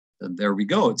And there we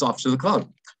go. It's off to the cloud.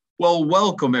 Well,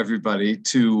 welcome everybody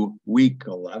to week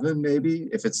 11, maybe.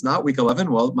 If it's not week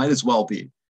 11, well, it might as well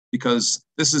be, because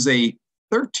this is a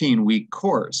 13-week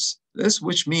course.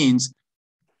 Which means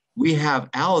we have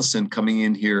Allison coming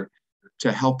in here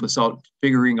to help us out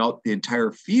figuring out the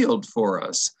entire field for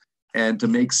us and to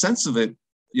make sense of it,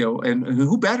 and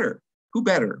who better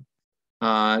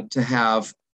to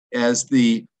have as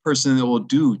the person that will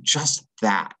do just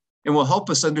that and will help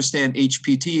us understand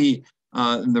HPT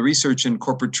and the research in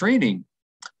corporate training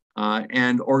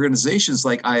and organizations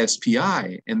like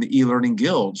ISPI and the e-learning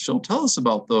guild. She'll tell us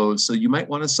about those, so you might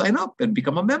want to sign up and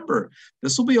become a member.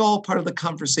 This will be all part of the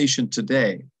conversation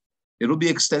today. It'll be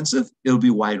extensive, it'll be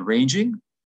wide-ranging,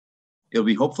 it'll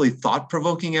be hopefully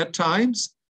thought-provoking at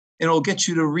times, and it'll get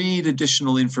you to read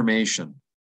additional information.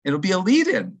 It'll be a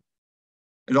lead-in.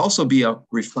 It'll also be a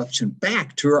reflection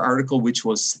back to her article, which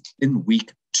was in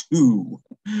week 2.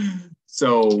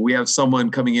 So we have someone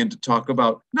coming in to talk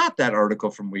about not that article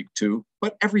from week 2,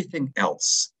 but everything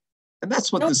else. And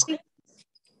that's what this...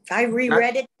 I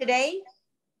reread it today.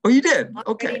 Oh, you did? I'm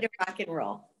okay. Ready to rock and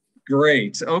roll.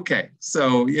 Great. Okay.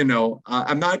 So,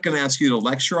 I'm not going to ask you to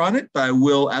lecture on it, but I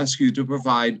will ask you to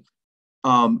provide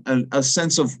a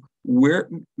sense of where,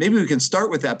 maybe we can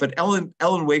start with that. But Ellen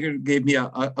Wager gave me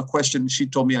a question she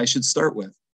told me I should start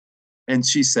with. And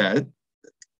she said,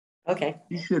 okay,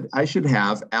 I should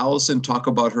have Allison talk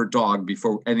about her dog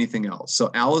before anything else. So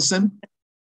Allison,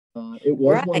 it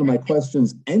was one of my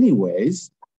questions anyways.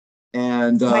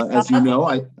 And as you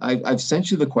know, I've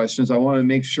sent you the questions. I want to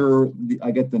make sure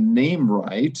I get the name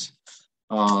right.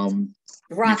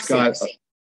 Roxy.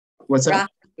 What's that?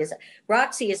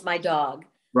 Roxy is my dog.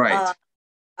 Right.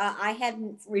 I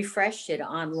hadn't refreshed it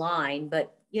online,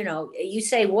 but you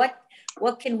say what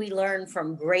can we learn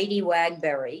from Grady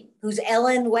Wagberry, who's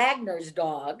Ellen Wagner's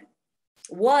dog,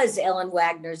 was Ellen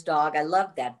Wagner's dog. I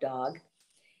love that dog.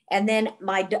 And then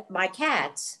my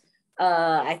cats.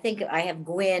 I think I have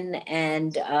Gwyn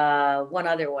and one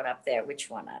other one up there. Which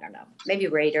one? I don't know. Maybe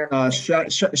Raider.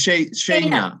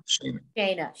 Shayna.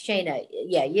 Shayna.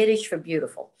 Yeah, Yiddish for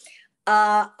beautiful.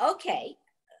 Okay.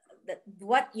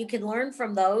 What you can learn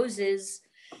from those is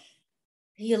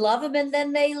you love them and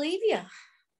then they leave you.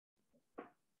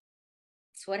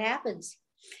 That's what happens.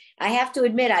 I have to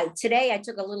admit, today I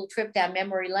took a little trip down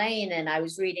memory lane and I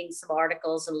was reading some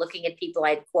articles and looking at people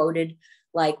I'd quoted,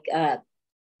 like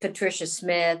Patricia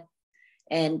Smith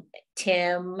and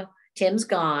Tim's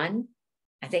gone.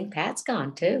 I think Pat's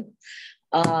gone too.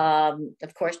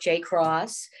 Of course, Jay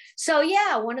Cross. So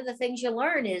yeah, one of the things you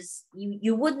learn is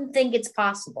you wouldn't think it's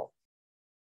possible,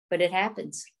 but it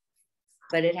happens.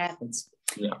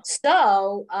 Yeah.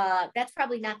 So that's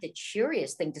probably not the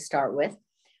cheeriest thing to start with,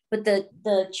 but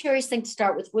the cheeriest thing to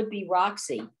start with would be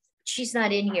Roxy. She's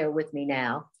not in here with me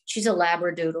now. She's a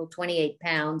Labradoodle, 28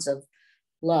 pounds of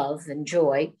love and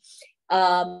joy.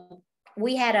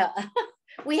 We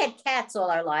had cats all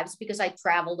our lives because I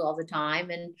traveled all the time,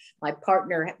 and my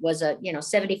partner was a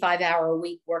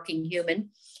 75-hour-a-week working human,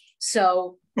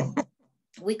 so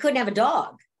we couldn't have a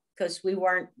dog because we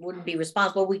wouldn't be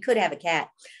responsible. We could have a cat,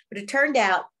 but it turned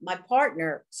out my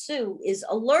partner Sue is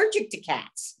allergic to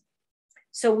cats.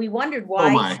 So we wondered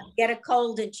why she'd get a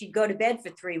cold and she'd go to bed for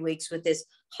 3 weeks with this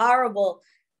horrible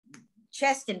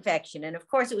chest infection. And of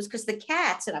course it was because the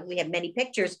cats, and we have many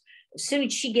pictures, as soon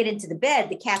as she'd get into the bed,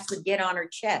 the cats would get on her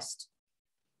chest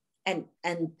and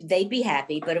they'd be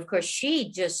happy. But of course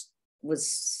she just was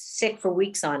sick for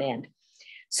weeks on end.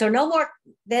 So no more.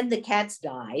 Then the cats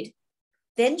died.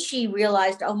 Then she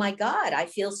realized, oh my God, I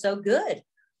feel so good.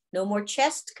 No more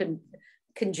chest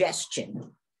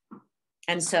congestion.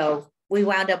 And so we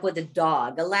wound up with a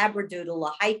dog, a Labradoodle,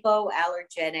 a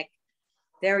hypoallergenic,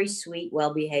 very sweet,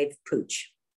 well-behaved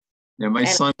pooch. Yeah, my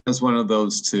son has one of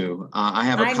those too. I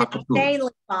have a cockapoo. I'm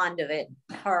insanely fond of it.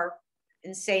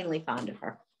 Insanely fond of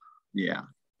her. Yeah,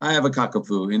 I have a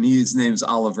cockapoo, and his name's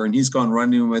Oliver, and he's gone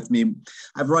running with me.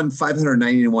 I've run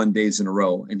 591 days in a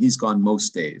row, and he's gone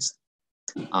most days.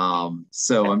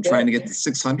 So I'm trying to get to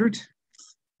 600.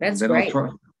 That's great.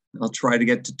 I'll try to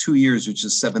get to 2 years, which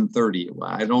is 730.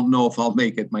 I don't know if I'll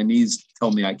make it. My knees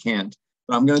tell me I can't,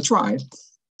 but I'm going to try.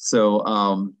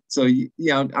 So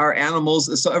yeah, our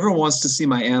animals. So everyone wants to see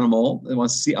my animal. They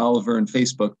want to see Oliver on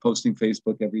Facebook, posting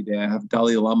Facebook every day. I have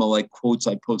Dalai Lama like quotes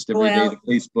I post every day to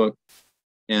Facebook,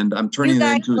 and I'm turning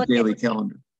that into a daily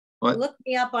calendar. What? Look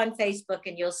me up on Facebook,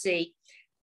 and you'll see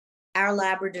our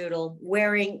Labradoodle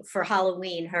wearing for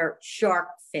Halloween her shark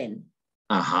fin.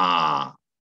 Aha.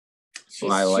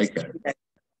 Well, I like it.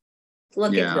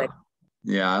 Looking good.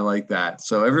 Yeah, I like that.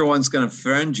 So everyone's going to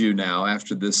friend you now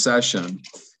after this session.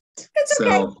 It's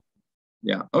okay.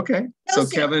 Yeah. Okay. No, So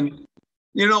Kevin,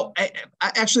 you know,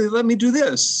 actually, let me do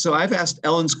this. So I've asked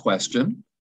Ellen's question.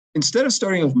 Instead of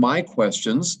starting with my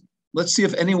questions, let's see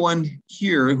if anyone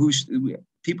here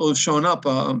people have shown up,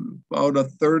 about a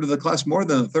third of the class, more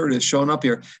than a third has shown up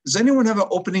here. Does anyone have an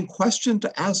opening question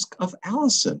to ask of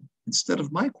Allison instead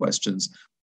of my questions?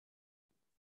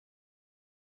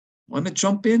 Want to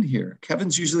jump in here?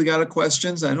 Kevin's usually got a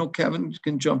questions. I know Kevin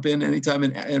can jump in anytime,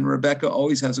 and Rebecca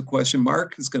always has a question.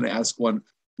 Mark is going to ask one.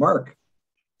 Mark.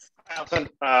 Allison,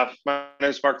 my name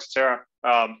is Mark Sarah.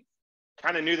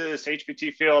 Kind of new to this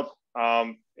HPT field,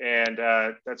 and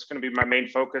that's going to be my main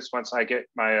focus once I get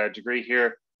my degree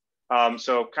here.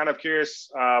 So kind of curious,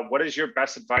 what is your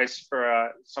best advice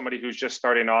for somebody who's just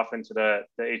starting off into the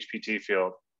HPT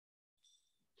field?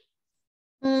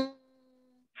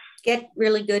 Get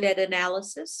really good at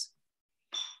analysis.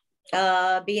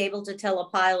 Be able to tell a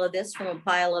pile of this from a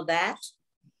pile of that.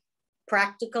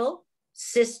 Practical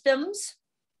systems.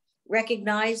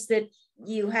 Recognize that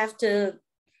you have to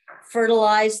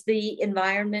fertilize the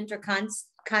environment or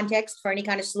context for any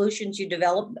kind of solutions you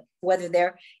develop, whether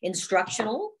they're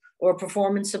instructional or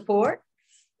performance support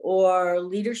or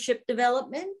leadership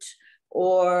development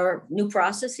or new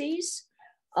processes.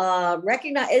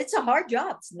 Recognize it's a hard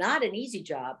job. It's not an easy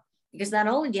job, because not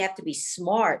only do you have to be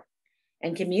smart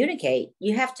and communicate,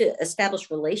 you have to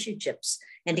establish relationships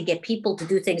and to get people to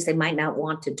do things they might not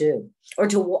want to do, or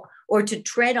to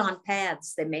tread on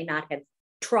paths they may not have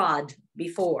trod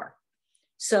before.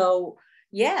 So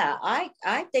yeah, I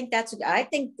think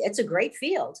it's a great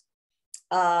field.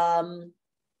 But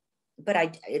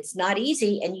it's not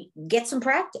easy, and you get some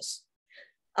practice.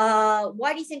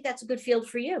 Why do you think that's a good field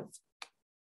for you?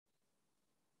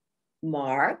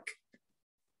 Mark?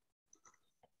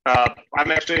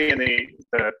 I'm actually in the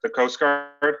Coast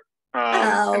Guard,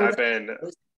 and I've been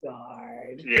Coast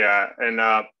Guard. Yeah, and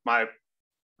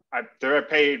they're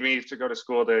paid me to go to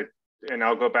school and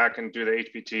I'll go back and do the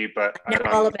HPT. But I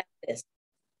know all about this.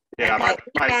 Yeah,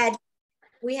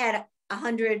 we had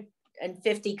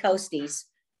 150 coasties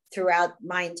throughout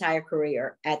my entire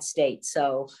career at State.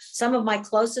 So some of my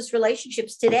closest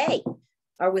relationships today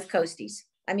are with coasties.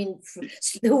 I mean,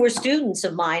 who were students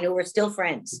of mine who were still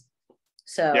friends.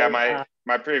 So yeah,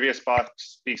 my previous boss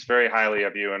speaks very highly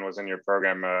of you and was in your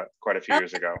program quite a few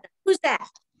years ago. Who's that?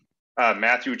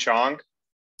 Matthew Chong.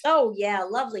 Oh yeah,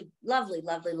 lovely.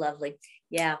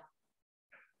 Yeah,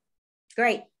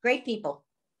 great people.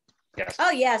 Yes.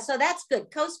 Oh yeah, so that's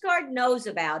good. Coast Guard knows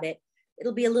about it.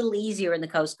 It'll be a little easier in the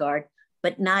Coast Guard,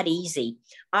 but not easy.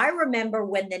 I remember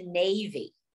when the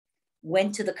Navy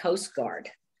went to the Coast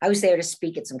Guard. I was there to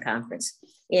speak at some conference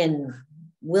in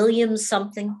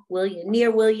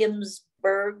near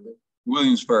Williamsburg.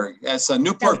 Williamsburg. That's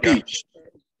Newport Beach.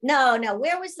 No.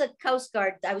 Where was the Coast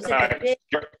Guard? I was at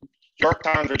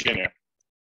Yorktown, Virginia.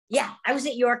 Yeah, I was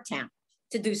at Yorktown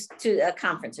to a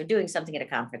conference, or doing something at a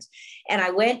conference. And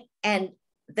I went, and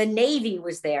the Navy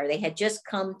was there. They had just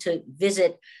come to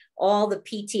visit all the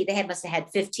PT. They must have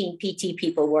had 15 PT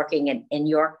people working in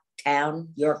Yorktown,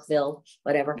 Yorkville,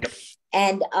 whatever. Yep.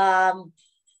 And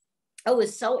it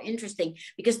was so interesting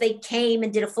because they came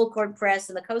and did a full court press,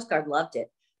 and the Coast Guard loved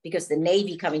it, because the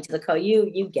Navy coming to the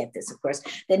you get this, of course,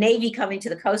 the Navy coming to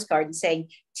the Coast Guard and saying,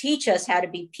 teach us how to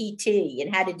be PT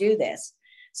and how to do this.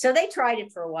 So they tried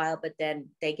it for a while, but then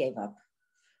they gave up.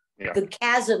 Yeah. The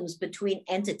chasms between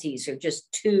entities are just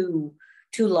too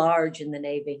large in the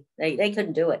Navy. They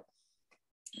couldn't do it.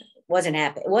 It wasn't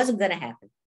going to happen.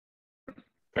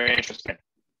 Very interesting.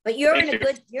 But you're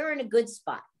in a good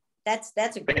spot. That's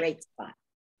a great spot.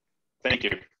 Thank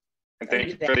you. And thank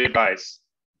you for the advice.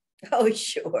 Oh,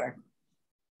 sure.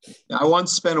 I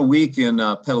once spent a week in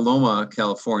Petaluma,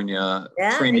 California,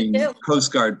 training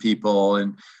Coast Guard people.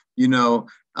 And, you know,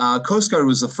 Coast Guard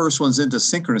was the first ones into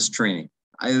synchronous training.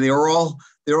 They were all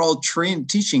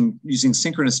teaching using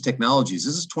synchronous technologies.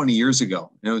 This is 20 years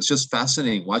ago. You know, it's just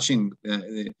fascinating watching.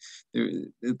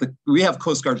 We have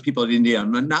Coast Guard people at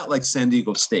Indiana, not like San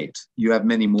Diego State. You have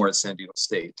many more at San Diego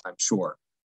State, I'm sure.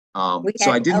 We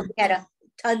had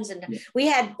tons, and we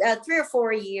had 3 or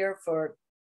 4 a year for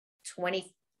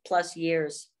 20 plus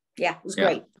years. Yeah, it was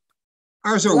great.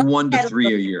 Ours are 1 to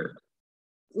 3 a year.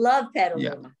 Love Petaluma.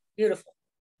 Yeah. Beautiful.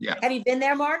 Yeah. Have you been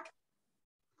there, Mark?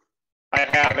 I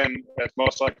haven't. That's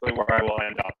most likely where I will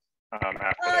end up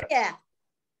after this. Yeah.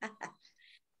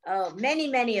 Oh,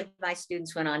 many of my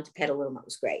students went on to Petaluma. It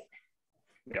was great.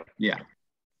 Yep. Yeah.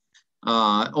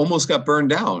 Almost got burned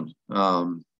down.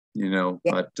 You know,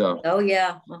 yeah. But oh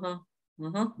yeah.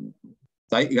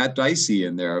 Got dicey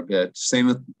in there a bit. Same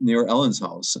with near Ellen's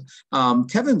house.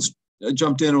 Kevin's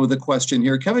jumped in with a question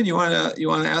here. Kevin, you want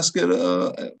to ask it?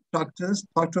 Talk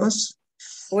to us.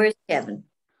 Where's Kevin?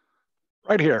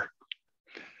 Right here.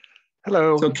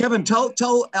 Hello. So Kevin,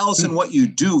 tell Allison what you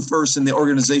do first in the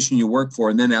organization you work for,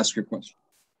 and then ask your question.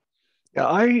 Yeah,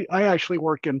 I actually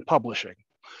work in publishing.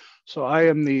 So I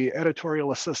am the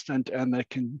editorial assistant and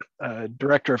the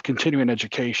director of continuing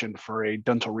education for a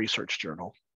dental research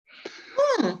journal.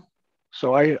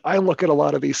 So I look at a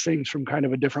lot of these things from kind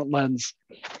of a different lens.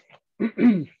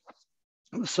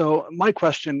 So my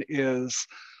question is,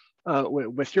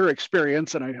 with your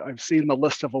experience, and I've seen the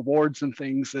list of awards and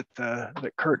things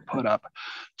that Kurt put up.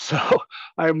 So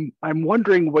I'm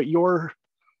wondering what your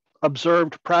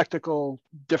observed practical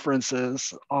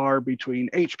differences are between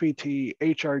HPT,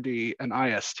 HRD, and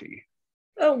IST.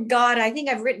 Oh God, I think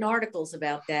I've written articles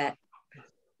about that.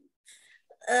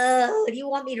 Do you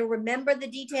want me to remember the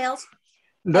details?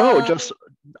 No, just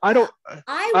I don't.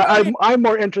 I'm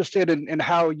more interested in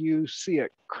how you see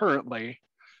it currently.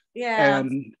 Yeah.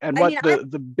 And what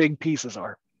the big pieces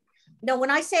are. No,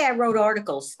 when I say I wrote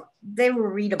articles, they were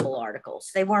readable articles.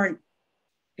 They weren't,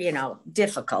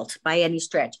 difficult by any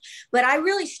stretch. But I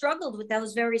really struggled with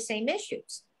those very same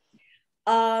issues.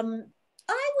 I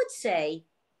would say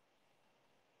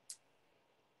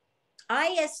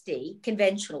ISD,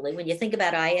 conventionally, when you think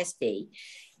about ISD,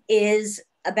 is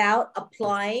about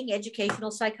applying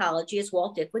educational psychology, as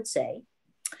Walt Dick would say,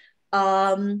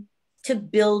 to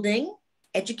building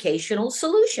educational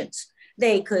solutions.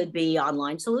 They could be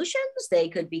online solutions. They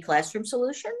could be classroom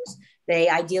solutions. They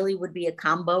ideally would be a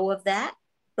combo of that.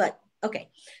 But okay,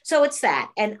 so it's that.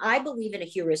 And I believe in a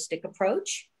heuristic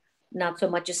approach, not so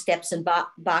much a steps and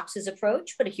boxes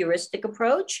approach, but a heuristic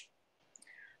approach.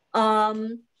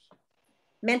 Mental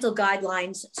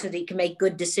guidelines so that you can make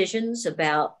good decisions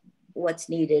about what's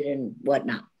needed and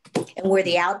whatnot. And where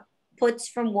the outputs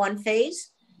from one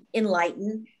phase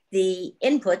enlighten the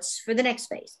inputs for the next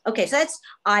phase. Okay, so that's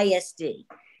ISD.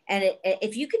 And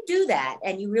if you can do that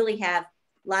and you really have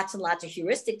lots and lots of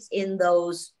heuristics in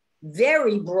those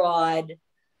very broad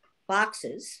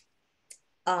boxes,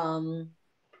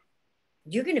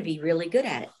 you're going to be really good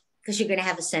at it because you're going to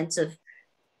have a sense of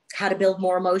how to build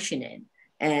more emotion in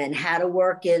and how to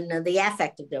work in the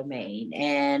affective domain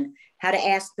and how to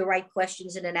ask the right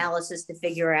questions in analysis to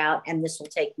figure out, and this will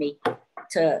take me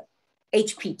to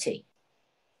HPT.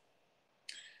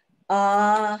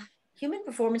 Human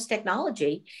performance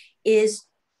technology is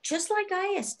just like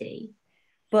ISD,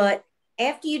 but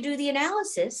after you do the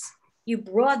analysis, you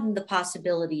broaden the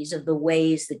possibilities of the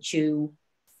ways that you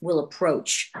will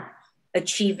approach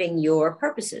achieving your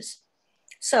purposes.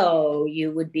 So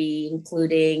you would be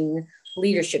including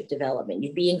leadership development,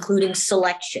 you'd be including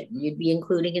selection, you'd be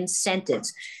including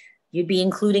incentives, you'd be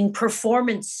including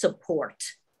performance support,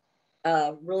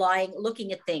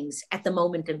 looking at things at the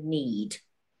moment of need,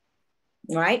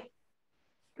 right?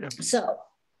 Yeah. So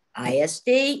ISD,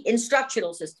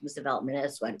 instructional systems development,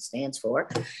 that's what it stands for.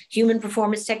 Human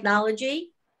performance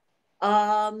technology,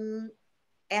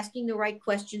 asking the right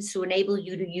questions to enable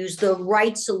you to use the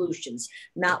right solutions,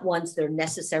 not ones that are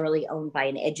necessarily owned by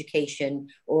an education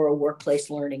or a workplace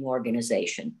learning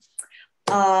organization.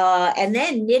 And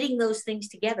then knitting those things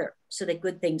together so that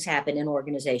good things happen in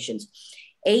organizations.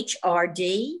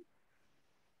 HRD,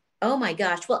 oh my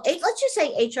gosh. Well, let's just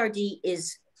say HRD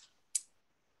is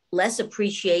less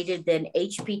appreciated than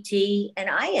HPT and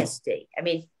ISD. I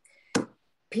mean,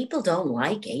 people don't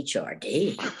like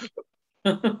HRD.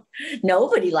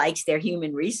 Nobody likes their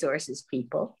human resources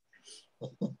people.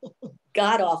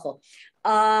 God awful.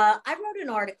 I wrote an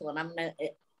article and I'm going to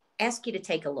ask you to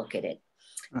take a look at it.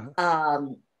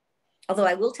 Although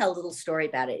I will tell a little story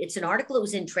about it. It's an article that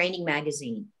was in Training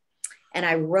Magazine. And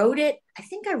I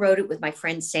think I wrote it with my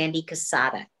friend Sandy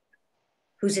Casada,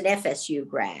 who's an FSU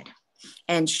grad.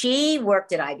 And she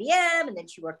worked at IBM, and then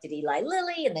she worked at Eli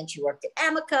Lilly, and then she worked at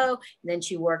Amoco, and then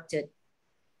she worked at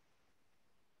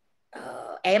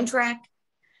Amtrak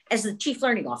as the chief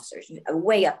learning officer,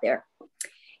 way up there.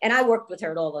 And I worked with her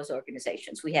at all those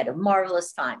organizations. We had a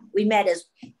marvelous time. We met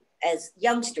as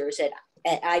youngsters at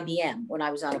IBM when I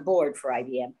was on a board for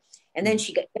IBM. And then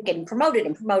she got getting promoted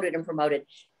and promoted and promoted.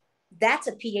 That's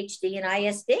a PhD in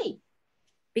ISD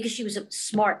because she was a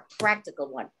smart, practical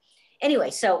one.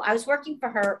 Anyway, so I was working for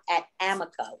her at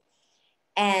Amoco,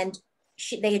 and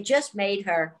they had just made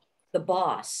her the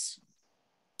boss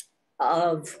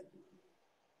of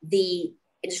the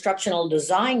instructional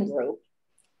design group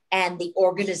and the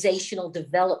organizational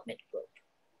development group.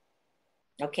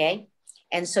 Okay.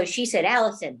 And so she said,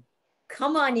 Allison,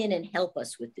 come on in and help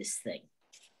us with this thing.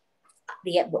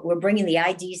 We're bringing the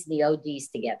IDs and the ODs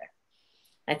together.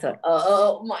 I thought,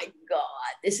 oh my God,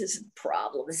 this is a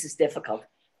problem. This is difficult.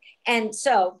 And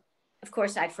so, of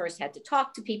course, I first had to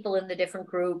talk to people in the different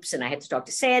groups, and I had to talk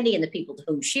to Sandy and the people to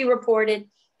whom she reported,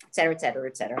 et cetera, et cetera,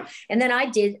 et cetera. And then I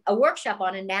did a workshop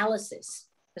on analysis,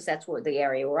 because that's where the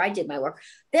area where I did my work,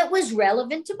 that was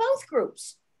relevant to both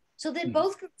groups. So that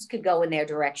both groups could go in their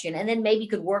direction and then maybe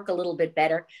could work a little bit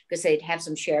better because they'd have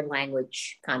some shared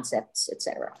language concepts, et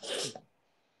cetera.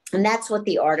 And that's what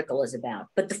the article is about.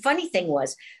 But the funny thing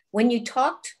was, when you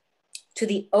talked to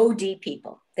the OD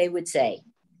people, they would say,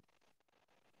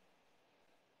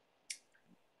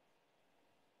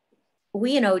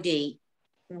 we in OD,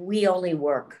 we only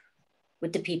work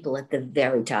with the people at the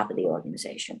very top of the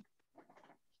organization.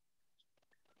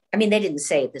 I mean, they didn't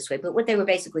say it this way, but what they were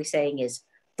basically saying is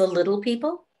the little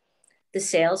people, the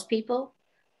salespeople,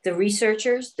 the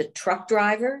researchers, the truck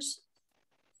drivers,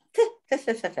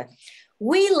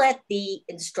 we let the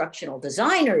instructional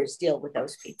designers deal with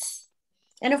those people.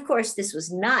 And of course, this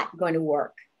was not going to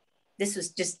work. This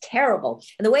was just terrible.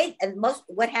 And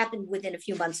what happened within a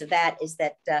few months of that is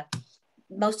that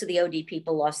most of the OD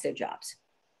people lost their jobs.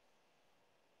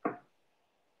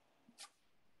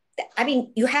 I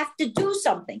mean, you have to do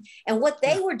something. And what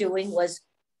they were doing was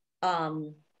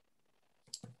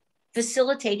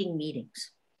facilitating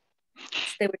meetings.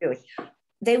 They were doing.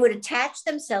 They would attach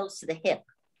themselves to the hip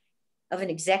of an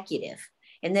executive,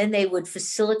 and then they would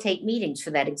facilitate meetings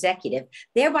for that executive,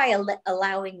 thereby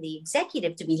allowing the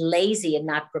executive to be lazy and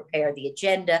not prepare the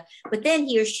agenda. But then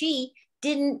he or she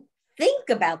didn't think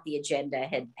about the agenda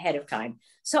ahead of time.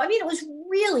 So, I mean, it was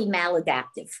really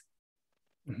maladaptive.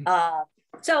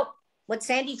 So what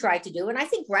Sandy tried to do, and I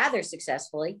think rather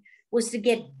successfully, was to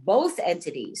get both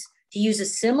entities to use a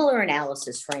similar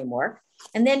analysis framework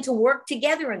and then to work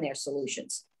together in their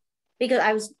solutions. Because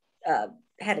I was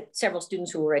had several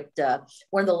students who were at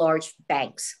one of the large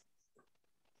banks.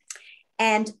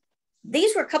 And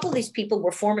these were a couple of these people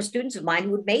were former students of mine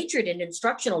who had majored in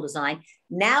instructional design.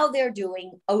 Now they're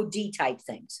doing OD type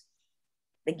things.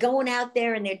 They're going out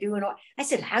there and they're doing, I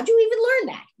said, how'd you even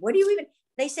learn that? What do you even,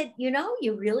 they said, you know,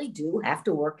 you really do have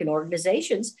to work in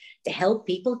organizations to help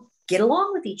people get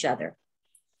along with each other,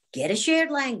 get a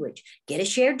shared language, get a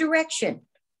shared direction,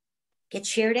 get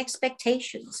shared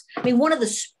expectations. I mean,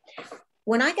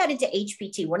 when I got into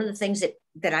HPT, one of the things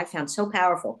that I found so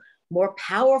powerful, more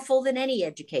powerful than any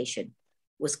education,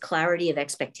 was clarity of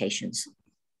expectations.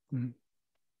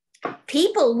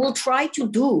 People will try to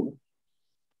do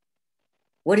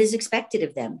what is expected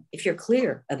of them if you're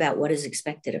clear about what is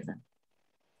expected of them.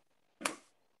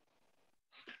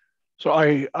 So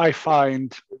I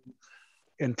find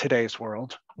in today's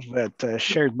world that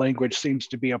shared language seems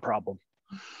to be a problem.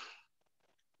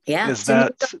 Yeah, is it's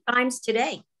that the New York Times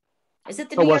today? Is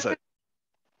it the New York?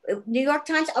 New York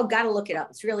Times? Oh, got to look it up.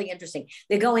 It's really interesting.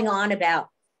 They're going on about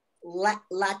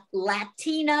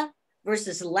Latina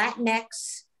versus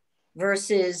Latinx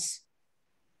versus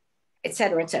et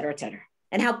cetera, et cetera, et cetera.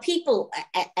 And how people,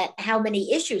 how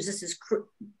many issues this is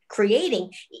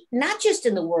creating, not just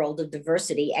in the world of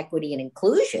diversity, equity, and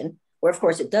inclusion, where of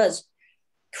course it does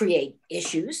create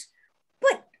issues,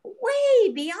 but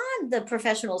way beyond the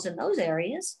professionals in those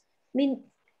areas. I mean,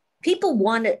 people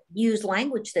want to use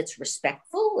language that's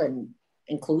respectful and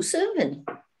inclusive and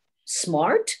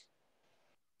smart,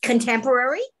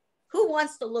 contemporary. Who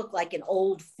wants to look like an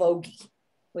old fogey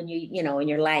when you know, in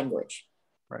your language?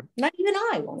 Right. Not even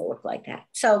I want to look like that.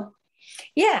 So,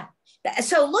 yeah.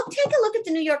 So take a look at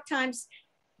the New York Times.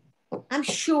 I'm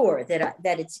sure that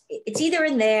it's either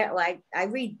in there. Like I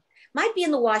read, might be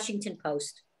in the Washington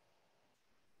Post.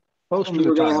 You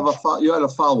were going to have you had a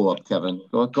follow-up, Kevin.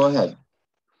 Go ahead.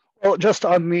 Well, just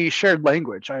on the shared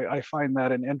language, I find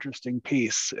that an interesting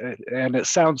piece, and it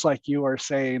sounds like you are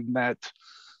saying that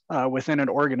within an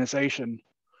organization,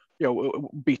 you know,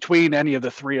 between any of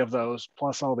the three of those,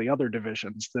 plus all the other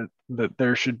divisions, that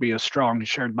there should be a strong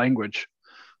shared language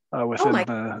within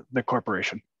the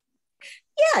corporation.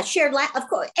 Yeah, shared of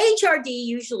course. HRD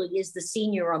usually is the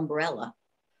senior umbrella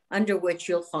under which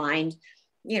you'll find,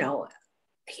 you know,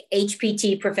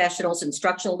 HPT professionals,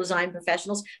 instructional design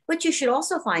professionals, but you should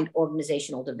also find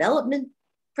organizational development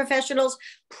professionals,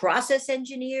 process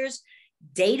engineers,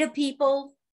 data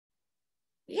people.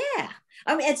 Yeah.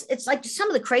 I mean, it's like some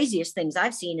of the craziest things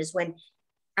I've seen is when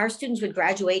our students would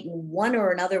graduate and one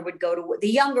or another would go to, the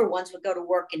younger ones would go to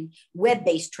work in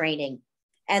web-based training.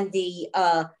 And the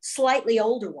slightly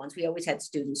older ones, we always had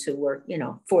students who were, you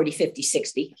know, 40, 50,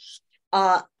 60.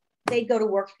 They'd go to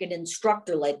work in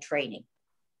instructor-led training.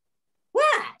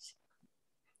 What?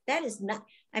 That is not,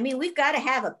 I mean, we've got to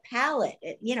have a palette,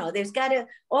 you know, there's got to,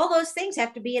 all those things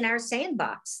have to be in our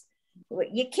sandbox.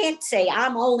 You can't say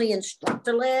I'm only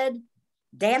instructor led.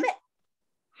 Damn it.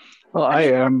 Well, I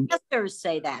am. Professors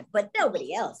say that, but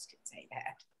nobody else can say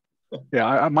that.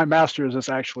 Yeah, my master's is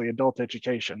actually adult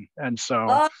education. And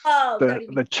so Oh,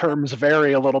 the terms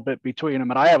vary a little bit between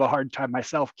them. And I have a hard time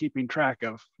myself keeping track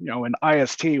of, in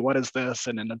IST, what is this?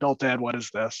 And in adult ed, what is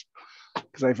this?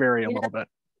 Because I vary a little bit.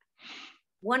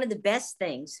 One of the best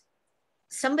things,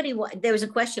 there was a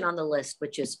question on the list,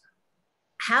 which is,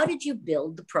 how did you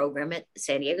build the program at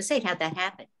San Diego State? How'd that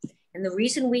happen? And the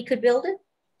reason we could build it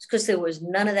is because there was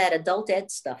none of that adult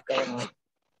ed stuff going on.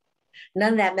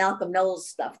 None of that Malcolm Knowles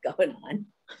stuff going on.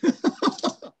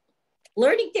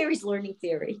 Learning theory is learning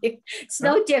theory. It's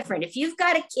no different. If you've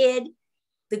got a kid,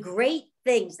 the great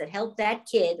things that help that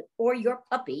kid or your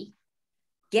puppy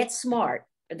get smart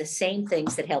are the same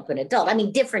things that help an adult. I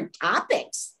mean, different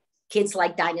topics. Kids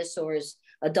like dinosaurs,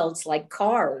 adults like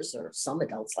cars, or some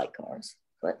adults like cars.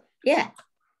 But yeah.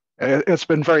 It's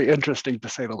been very interesting, to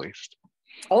say the least.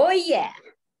 Oh, yeah.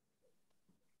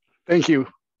 Thank you.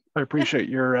 I appreciate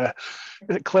your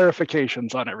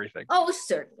clarifications on everything. Oh,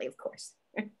 certainly, of course.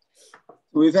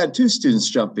 We've had two students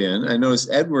jump in. I noticed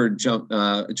Edward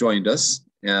joined us.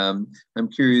 I'm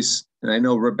curious, and I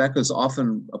know Rebecca's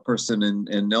often a person,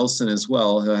 and Nelson as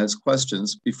well, who has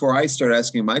questions. Before I start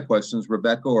asking my questions,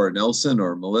 Rebecca or Nelson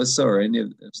or Melissa or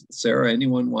Sarah,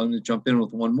 anyone want to jump in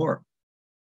with one more?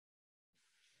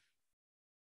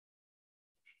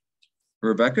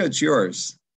 Rebecca, it's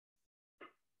yours.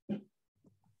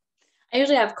 I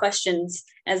usually have questions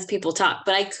as people talk,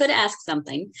 but I could ask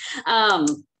something. I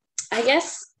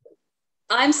guess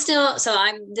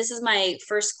this is my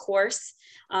first course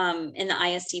in the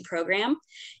IST program.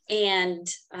 And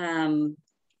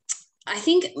I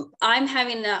think I'm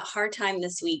having a hard time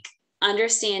this week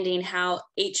understanding how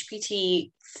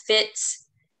HPT fits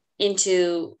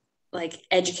into like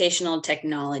educational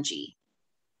technology.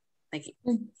 Like,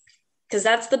 because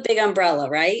that's the big umbrella,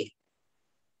 right?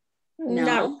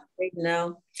 No.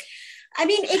 I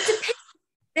mean, it depends.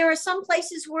 There are some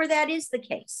places where that is the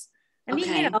case. I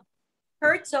mean,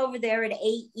 Hertz over there at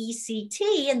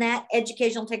AECT, and that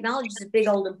educational technology is a big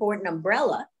old important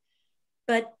umbrella.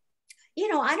 But,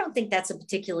 I don't think that's a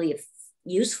particularly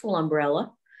useful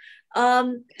umbrella.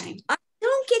 Don't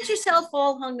get yourself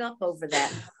all hung up over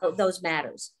those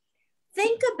matters.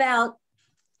 Think about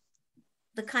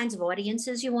the kinds of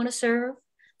audiences you want to serve,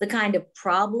 the kind of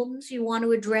problems you want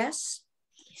to address,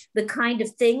 the kind of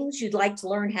things you'd like to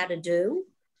learn how to do,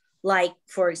 like,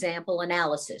 for example,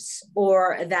 analysis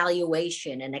or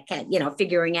evaluation, and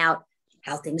figuring out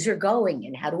how things are going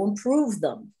and how to improve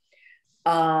them.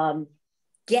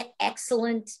 Get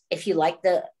excellent, if you like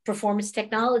the performance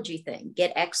technology thing,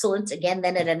 get excellent again,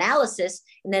 then at analysis,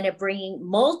 and then at bringing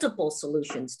multiple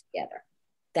solutions together.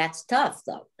 That's tough,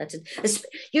 though.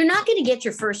 You're not going to get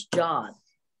your first job,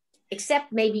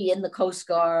 except maybe in the Coast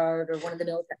Guard or one of the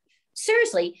military.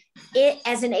 Seriously,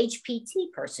 as an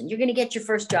HPT person, you're going to get your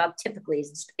first job typically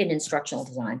in instructional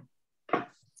design.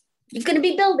 You're going to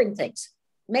be building things,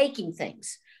 making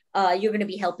things. You're going to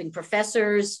be helping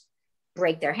professors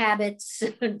break their habits,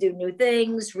 do new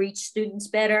things, reach students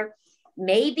better.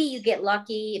 Maybe you get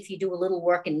lucky if you do a little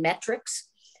work in metrics,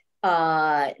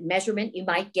 measurement. You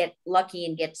might get lucky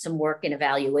and get some work in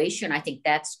evaluation. I think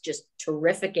that's just a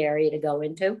terrific area to go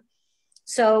into.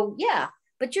 So yeah.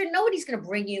 But nobody's going to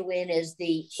bring you in as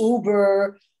the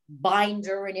Uber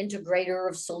binder and integrator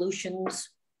of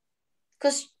solutions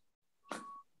because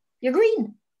you're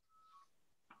green.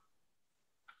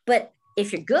 But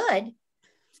if you're good,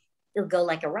 you'll go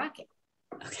like a rocket.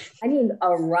 Okay. I mean,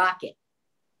 a rocket,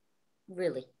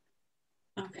 really.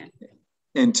 Okay.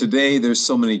 And today there's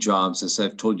so many jobs, as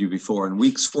I've told you before. In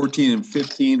weeks 14 and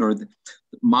 15, or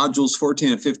modules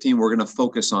 14 and 15, we're going to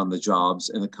focus on the jobs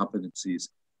and the competencies.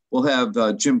 We'll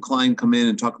have Jim Klein come in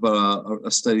and talk about a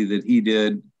study that he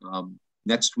did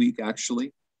next week,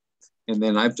 actually. And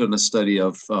then I've done a study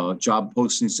of job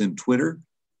postings in Twitter.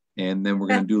 And then we're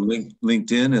going to do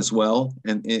LinkedIn as well.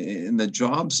 And the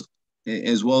jobs,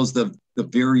 as well as the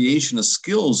variation of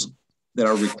skills that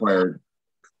are required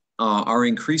are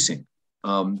increasing.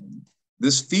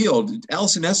 This field,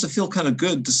 Allison, has to feel kind of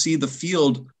good to see the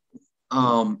field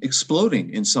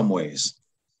exploding in some ways.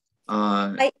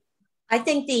 I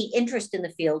think the interest in the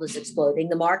field is exploding.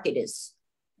 The market is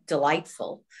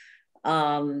delightful.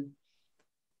 But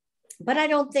I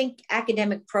don't think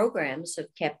academic programs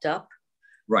have kept up.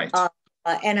 Right.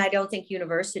 And I don't think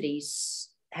universities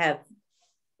have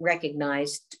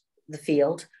recognized the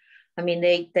field. I mean,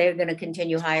 they're going to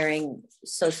continue hiring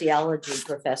sociology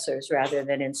professors rather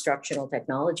than instructional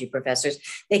technology professors.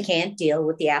 They can't deal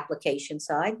with the application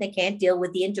side. They can't deal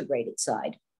with the integrated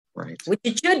side. Right. Which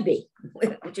it should be,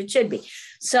 which it should be.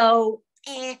 So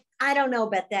I don't know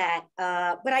about that,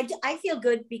 but I feel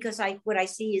good because what I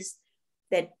see is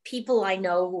that people I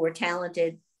know who are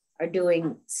talented are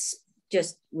doing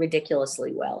just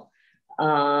ridiculously well.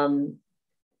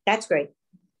 That's great.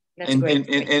 That's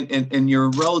great. And your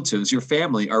relatives, your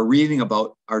family are reading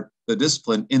about the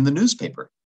discipline in the newspaper,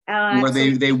 where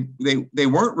they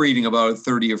weren't reading about it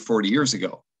 30 or 40 years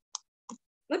ago.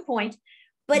 Good point.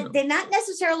 But they're not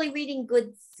necessarily reading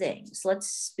good things.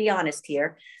 Let's be honest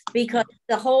here, because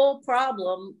the whole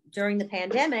problem during the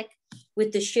pandemic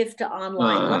with the shift to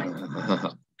online learning.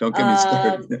 Don't get me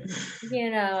started.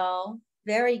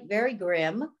 Very, very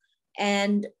grim.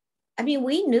 And I mean,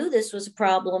 we knew this was a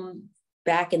problem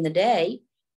back in the day.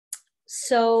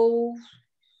 So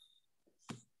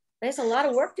there's a lot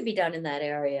of work to be done in that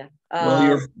area.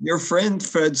 Well, your friend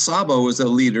Fred Sabo was a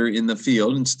leader in the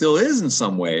field and still is in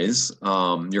some ways,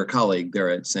 your colleague there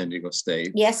at San Diego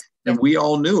State. Yes. And we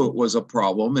all knew it was a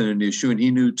problem and an issue, and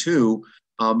he knew too.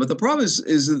 But the problem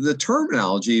is the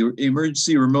terminology,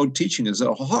 emergency remote teaching, is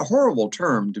a horrible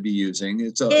term to be using.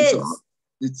 It's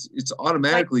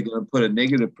automatically going to put a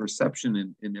negative perception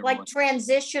in everyone. Like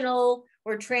transitional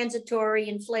or transitory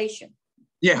inflation.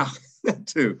 Yeah, that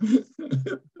too.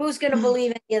 Who's going to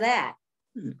believe any of that?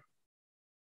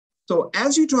 So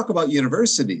as you talk about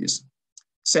universities,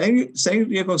 San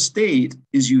Diego State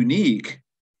is unique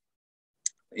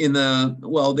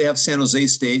they have San Jose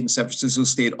State and San Francisco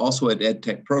State also had ed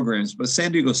tech programs, but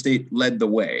San Diego State led the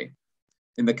way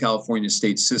in the California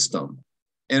state system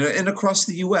and across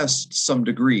the US to some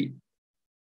degree.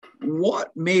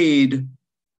 What made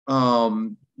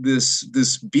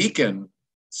this beacon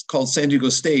called San Diego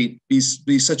State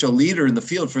be such a leader in the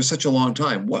field for such a long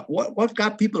time? What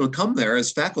got people to come there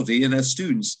as faculty and as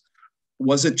students?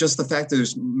 Was it just the fact that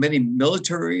there's many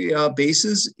military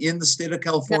bases in the state of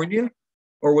California,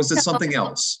 or was it something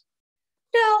else?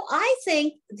 No, I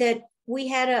think that we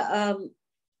had an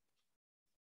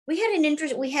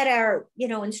interest. We had our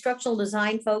instructional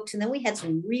design folks, and then we had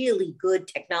some really good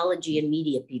technology and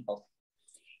media people,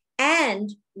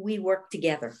 and we worked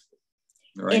together.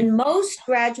 Right. In most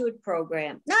graduate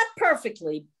programs, not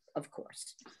perfectly, of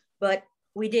course, but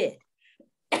we did.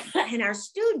 And our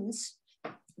students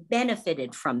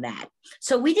benefited from that.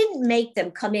 So we didn't make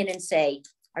them come in and say,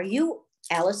 are you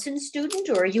Allison's student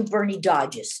or are you Bernie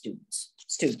Dodge's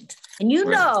student? And you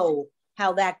know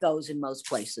how that goes in most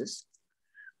places.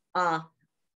 I'm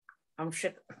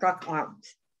shook. I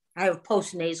have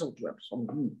post-nasal drips.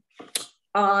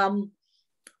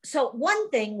 So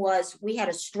one thing was we had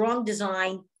a strong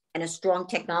design and a strong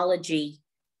technology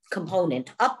component,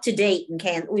 up to date,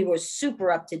 we were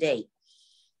super up to date.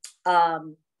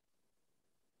 And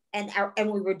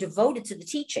we were devoted to the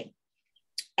teaching,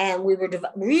 and we were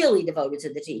really devoted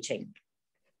to the teaching.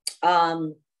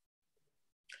 I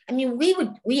mean,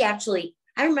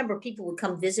 I remember people would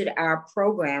come visit our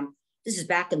program. This is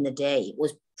back in the day. It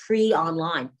was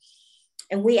pre-online.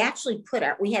 And we actually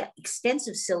we had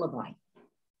extensive syllabi.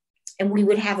 And we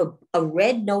would have a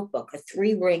red notebook, a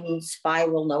 3-ring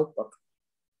spiral notebook.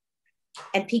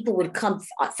 And people would come,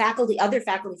 other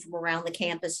faculty from around the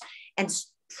campus, and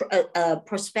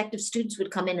prospective students would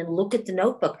come in and look at the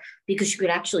notebook because you could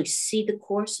actually see the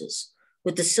courses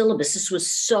with the syllabus. This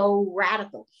was so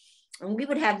radical. And we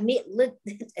would have,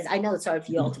 I know it's hard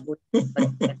for you all to believe, but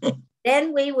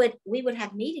then we would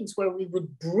have meetings where we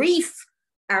would brief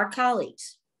our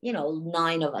colleagues,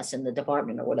 9 of us in the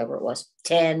department or whatever it was,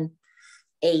 10,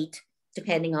 8,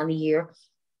 depending on the year,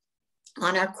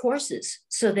 on our courses,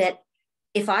 so that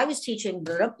if I was teaching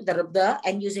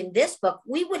and using this book,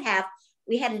 we had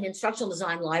an instructional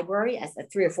design library as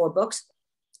 3 or 4 books,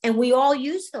 and we all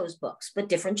used those books, but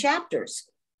different chapters,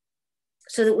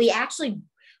 so that we actually,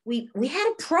 we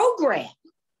had a program.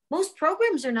 Most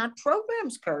programs are not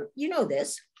programs, Kurt. You know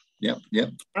this. Yep.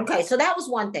 Okay, so that was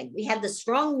one thing. We had the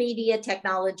strong media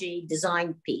technology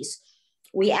design piece.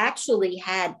 We actually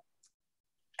had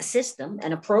a system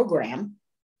and a program.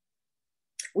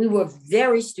 We were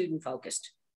very student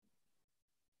focused.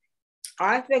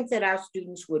 I think that our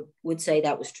students would say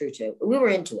that was true too. We were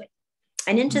into it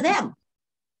and into them.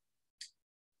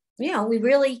 We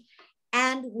really,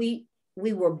 and we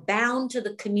were bound to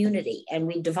the community, and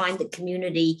we defined the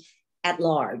community at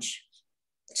large.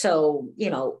 So,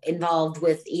 involved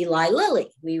with Eli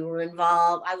Lilly. We were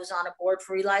involved, I was on a board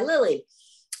for Eli Lilly.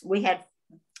 We had,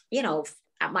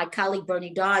 my colleague Bernie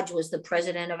Dodge was the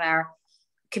president of our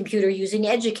computer using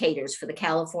educators for the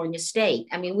California state.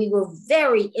 I mean, we were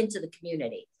very into the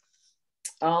community.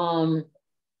 We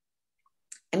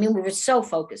were so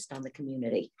focused on the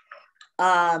community.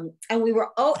 And we were,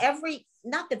 every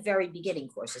not the very beginning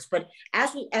courses, but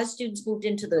as students moved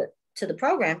into the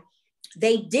program,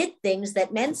 they did things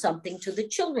that meant something to the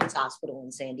Children's Hospital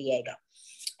in San Diego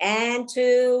and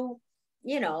to,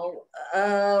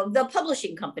 the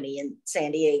publishing company in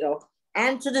San Diego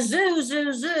and to the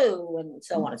zoo, and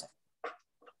so on and so forth.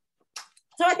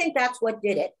 So I think that's what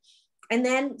did it. And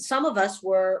then some of us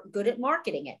were good at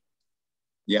marketing it.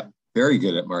 Yeah, very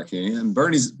good at marketing. And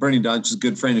Bernie Dodge is a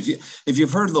good friend. If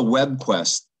you've heard of the Web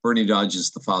Quest, Bernie Dodge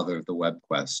is the father of the Web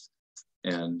Quest.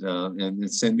 And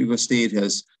San Diego State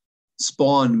has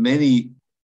spawned many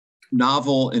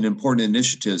novel and important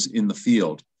initiatives in the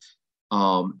field.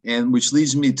 And which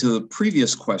leads me to the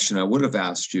previous question I would have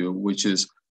asked you, which is,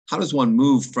 how does one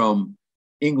move from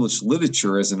English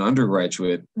literature as an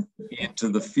undergraduate into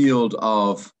the field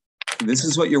of, this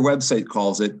is what your website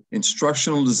calls it,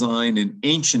 instructional design and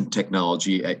ancient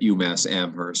technology at UMass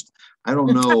Amherst. I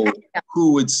don't know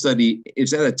who would study,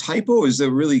 is that a typo? Is it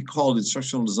really called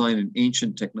instructional design and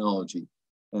ancient technology?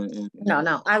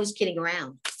 No, I was kidding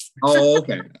around. Oh,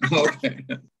 okay. Okay.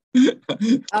 There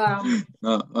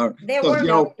were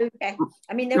no, okay.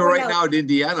 I mean, there were right now at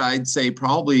Indiana, I'd say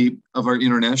probably of our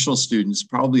international students,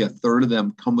 probably a third of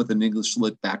them come with an English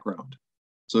lit background.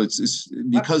 So it's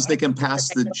because they can pass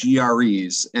the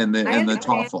GREs and the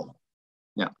TOEFL.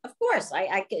 Yeah. Of course,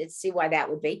 I could see why that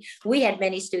would be. We had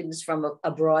many students from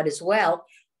abroad as well.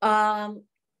 Well,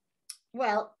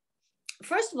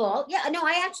 first of all,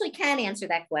 I actually can answer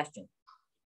that question.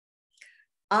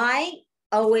 I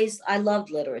loved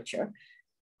literature,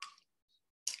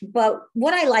 but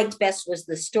what I liked best was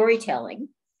the storytelling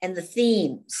and the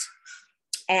themes.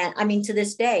 And I mean, to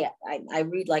this day, I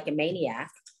read like a maniac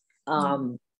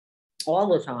all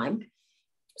the time.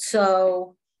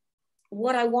 So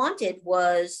what I wanted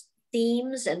was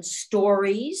themes and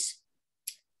stories,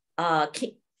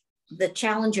 the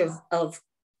challenge of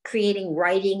creating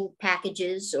writing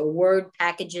packages or word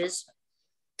packages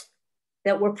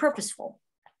that were purposeful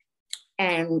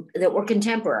and that were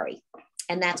contemporary.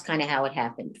 And that's kind of how it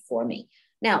happened for me.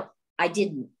 Now, I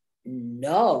didn't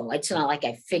know. It's not like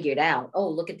I figured out, oh,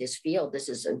 look at this field. This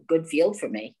is a good field for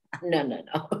me. No.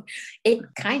 It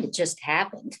kind of just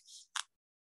happened.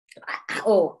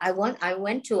 I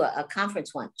went to a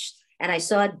conference once and I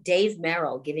saw Dave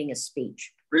Merrill giving a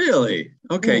speech. Really?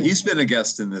 Okay, he's been a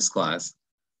guest in this class.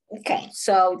 Okay,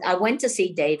 so I went to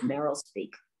see Dave Merrill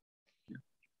speak.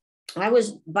 I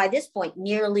was, by this point,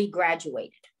 nearly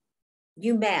graduated.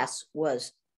 UMass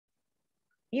was,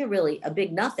 you're really a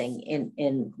big nothing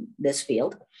in this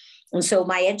field. And so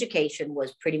my education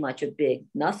was pretty much a big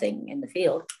nothing in the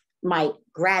field. My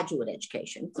graduate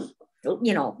education,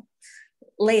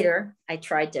 later I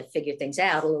tried to figure things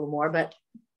out a little more, but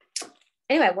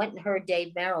anyway, I went and heard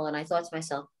Dave Merrill and I thought to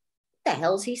myself, what the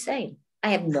hell is he saying? I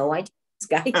have no idea what this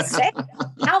guy is saying.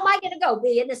 How am I going to go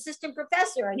be an assistant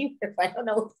professor anywhere if I don't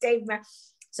know Dave Merrill?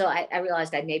 So I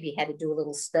realized I maybe had to do a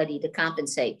little study to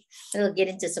compensate. I'll get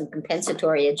into some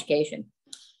compensatory education.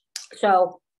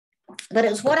 So, but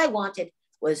it was what I wanted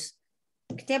was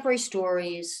contemporary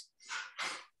stories,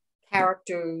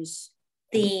 characters,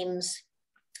 themes,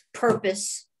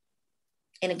 purpose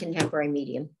in a contemporary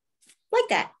medium like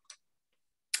that.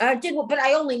 But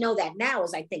I only know that now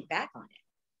as I think back on it.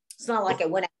 It's not like I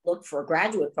went out and looked for a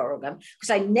graduate program because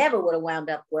I never would have wound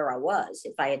up where I was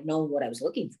if I had known what I was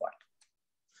looking for.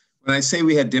 When I say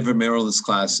we had David Merrill in this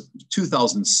class,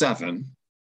 2007,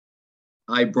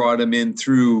 I brought him in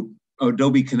through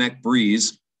Adobe Connect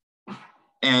Breeze.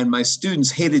 And my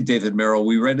students hated David Merrill.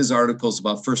 We read his articles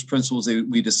about first principles.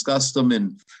 We discussed them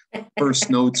in first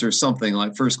notes or something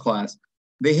like first class.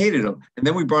 They hated him. And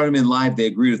then we brought him in live. They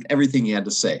agreed with everything he had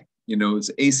to say. It's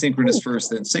asynchronous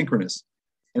first, then synchronous.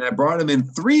 And I brought him in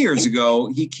 3 years ago.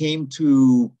 He came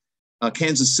to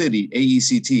Kansas City,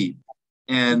 AECT.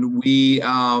 And we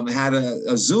had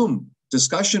a Zoom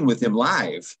discussion with him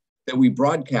live that we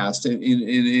broadcast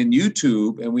in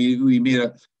YouTube. And we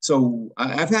made so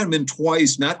I've had him in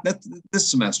twice, not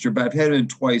this semester, but I've had him in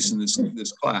twice in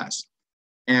this class.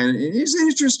 And he's an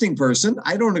interesting person.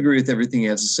 I don't agree with everything he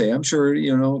has to say, I'm sure,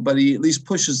 but he at least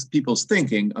pushes people's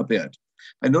thinking a bit.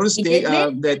 I noticed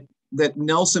that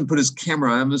Nelson put his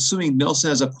camera on. I'm assuming Nelson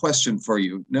has a question for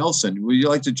you. Nelson, would you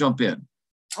like to jump in?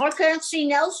 I can't see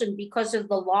Nelson because of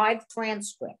the live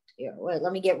transcript. Here, wait,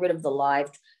 let me get rid of the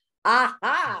live.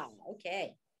 Aha,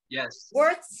 okay. Yes.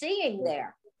 Worth seeing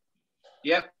there.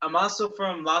 Yep, I'm also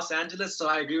from Los Angeles, so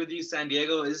I agree with you. San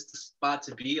Diego is the spot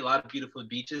to be. A lot of beautiful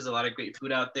beaches, a lot of great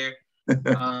food out there.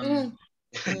 I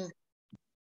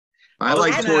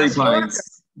like Torrey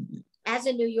Pines. As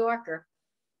a New Yorker,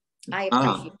 I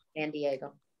appreciate San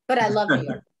Diego, but I love New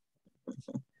York.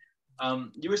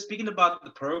 You were speaking about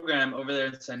the program over there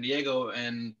in San Diego,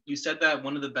 and you said that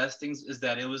one of the best things is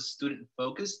that it was student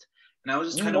focused. And I was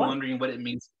just kind of wondering what it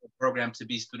means for the program to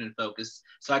be student focused,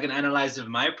 so I can analyze if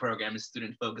my program is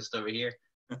student focused over here.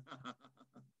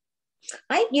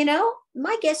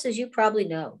 My guess is you probably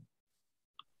know.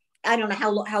 I don't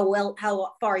know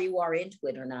how far you are into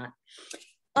it or not.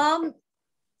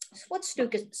 What's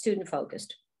student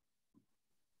focused?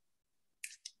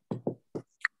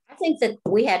 I think that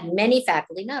we had many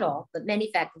faculty, not all, but many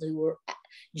faculty who were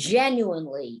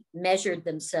genuinely measured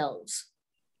themselves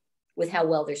with how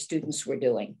well their students were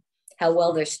doing, how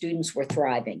well their students were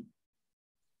thriving,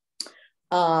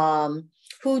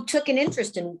 who took an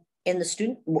interest in the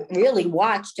student, really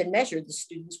watched and measured the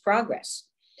students' progress.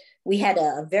 We had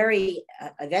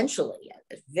eventually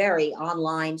a very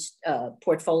online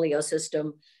portfolio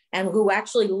system, and who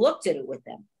actually looked at it with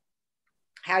them.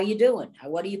 How are you doing?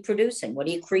 What are you producing? What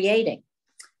are you creating?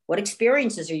 What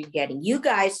experiences are you getting? You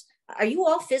guys, are you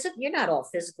all physical? You're not all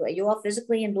physical. Are you all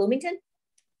physically in Bloomington?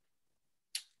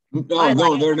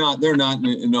 No, they're not. They're not.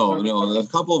 No. A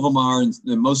couple of them are, and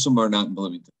most of them are not in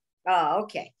Bloomington. Oh,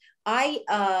 okay.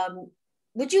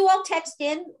 Would you all text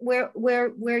in where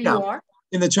you are?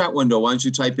 In the chat window, why don't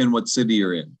you type in what city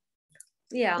you're in?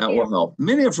 Yeah. That will help.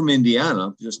 Many are from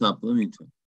Indiana, just not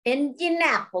Bloomington.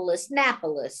 Indianapolis,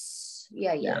 Napolis.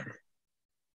 Yeah.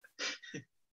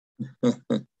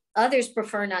 Others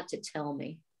prefer not to tell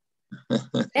me.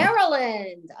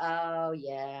 Maryland. Oh,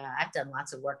 yeah. I've done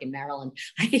lots of work in Maryland.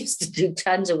 I used to do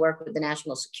tons of work with the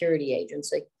National Security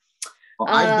Agency. Well,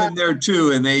 I've been there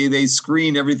too, and they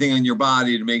screen everything on your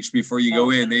body to make sure before you go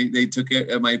in. They took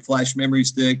my flash memory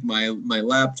stick, my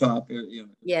laptop.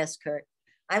 Yes, Kurt.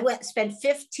 I spent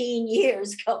 15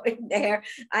 years going there.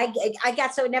 I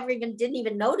got so didn't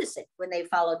even notice it when they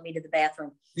followed me to the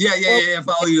bathroom. Yeah.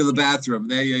 Follow you to the bathroom.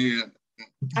 Yeah.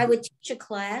 I would teach a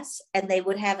class, and they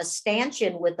would have a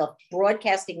stanchion with a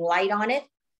broadcasting light on it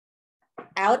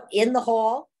out in the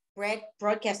hall.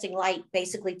 Broadcasting light,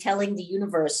 basically telling the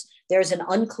universe there's an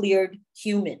uncleared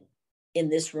human in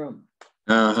this room.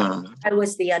 I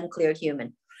was the uncleared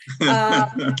human.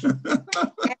 And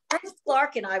Chris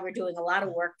Clark and I were doing a lot of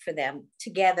work for them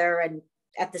together and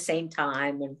at the same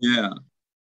time. And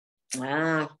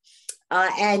I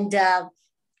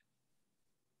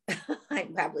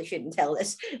probably shouldn't tell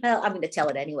this. Well, I'm going to tell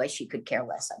it anyway. She could care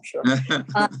less, I'm sure.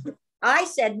 I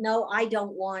said, no, I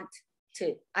don't want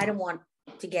to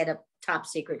get a top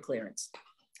secret clearance.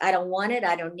 I don't want it.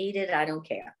 I don't need it. I don't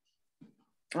care.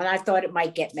 And I thought it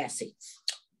might get messy.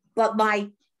 But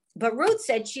Ruth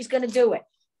said she's going to do it.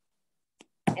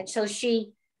 And so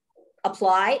she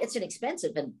applied. It's an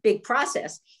expensive and big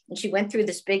process. And she went through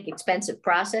this big, expensive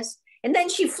process. And then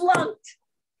she flunked.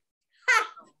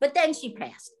 But then she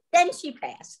passed.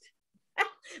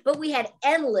 But we had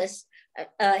endless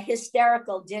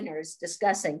hysterical dinners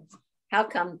discussing how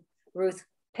come Ruth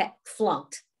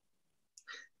flunked.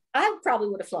 I probably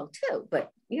would have flunked too,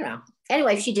 but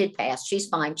anyway, she did pass. She's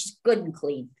fine. She's good and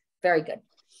clean. Very good.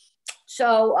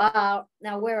 So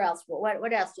now where else?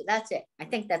 What else? That's it. I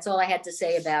think that's all I had to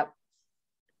say about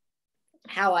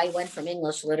how I went from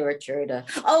English literature to,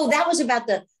 that was about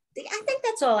I think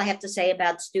that's all I have to say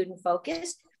about student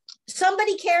focused.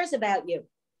 Somebody cares about you.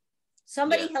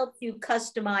 Somebody helped you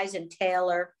customize and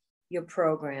tailor your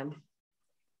program.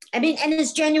 And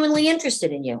is genuinely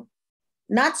interested in you.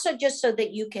 Not just so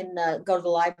that you can go to the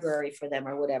library for them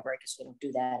or whatever. I guess we don't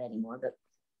do that anymore, but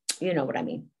you know what I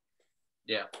mean.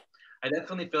 Yeah, I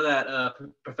definitely feel that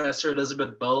Professor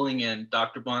Elizabeth Bowling and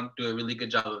Dr. Bonk do a really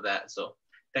good job of that. So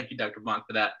thank you, Dr. Bonk,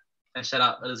 for that. And shout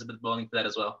out Elizabeth Bowling for that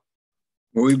as well.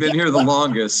 Well, we've been here the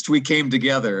longest. We came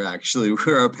together, actually.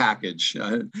 We're a package.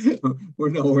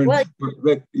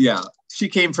 Yeah, she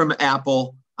came from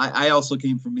Apple. I also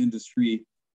came from industry.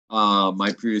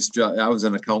 My previous job, I was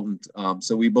an accountant.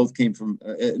 So we both came from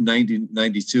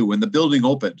 1992. When the building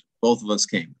opened, both of us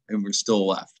came, and we're still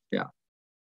left. Yeah.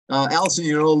 Allison,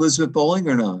 you know Elizabeth Bowling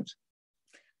or not?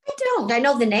 I don't. I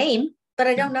know the name, but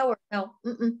I don't know her. No.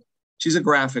 Mm-mm. She's a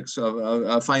graphics,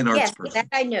 a fine arts person. That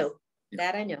I knew.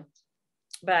 That I knew.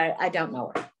 But I don't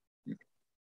know her.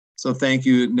 So thank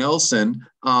you, Nelson.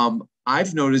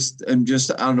 I've noticed, and just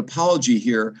an apology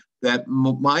here, that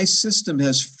my system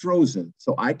has frozen.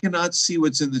 So I cannot see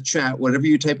what's in the chat. Whatever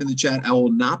you type in the chat, I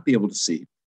will not be able to see.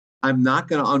 I'm not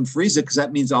going to unfreeze it because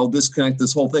that means I'll disconnect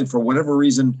this whole thing for whatever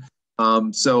reason.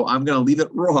 So I'm going to leave it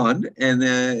run and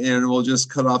we'll just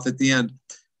cut off at the end.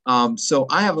 So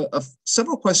I have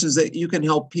several questions that you can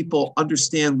help people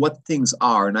understand what things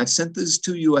are. And I've sent this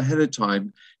to you ahead of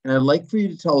time. And I'd like for you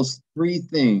to tell us 3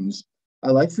 things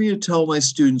I'd like for you to tell my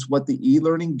students what the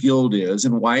e-learning guild is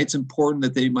and why it's important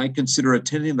that they might consider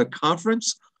attending the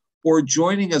conference or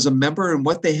joining as a member and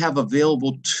what they have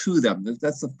available to them.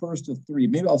 That's the first of three.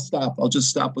 Maybe I'll stop. I'll just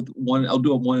stop with one. I'll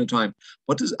do it one at a time.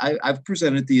 I've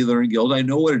presented the e-learning guild. I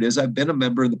know what it is. I've been a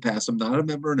member in the past. I'm not a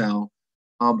member now.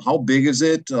 How big is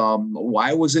it?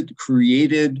 Why was it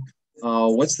created?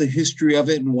 What's the history of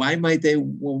it? And why might they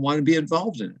want to be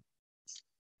involved in it?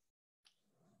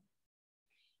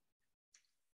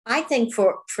 I think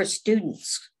for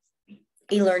students,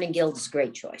 e-learning guild is a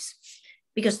great choice,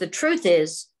 because the truth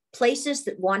is places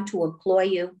that want to employ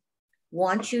you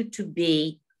want you to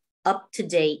be up to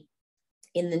date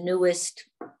in the newest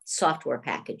software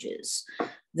packages,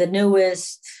 the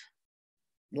newest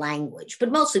language,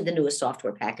 but mostly the newest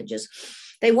software packages.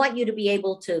 They want you to be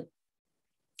able to,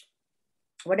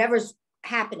 whatever's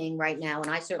happening right now, and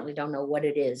I certainly don't know what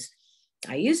it is.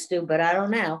 I used to, but I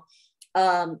don't know.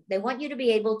 They want you to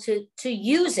be able to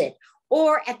use it,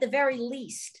 or at the very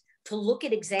least, to look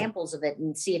at examples of it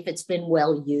and see if it's been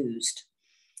well used.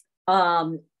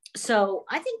 So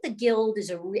I think the guild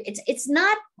is it's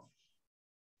not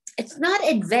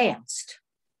advanced.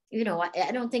 You know,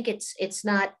 I don't think it's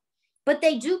not, but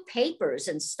they do papers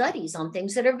and studies on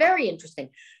things that are very interesting.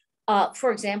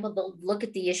 For example, they'll look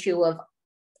at the issue of,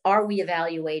 are we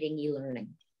evaluating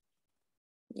e-learning?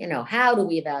 You know, how do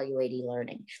we evaluate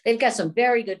e-learning? They've got some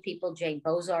very good people. Jane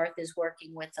Bozarth is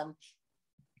working with them.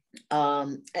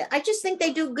 I just think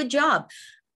they do a good job.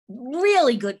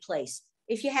 Really good place.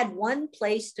 If you had one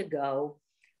place to go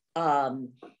to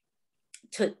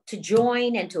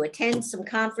join and to attend some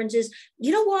conferences,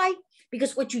 you know why?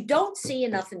 Because what you don't see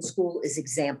enough in school is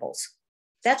examples.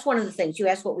 That's one of the things. You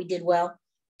asked what we did well.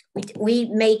 We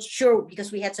made sure,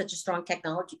 because we had such a strong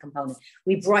technology component,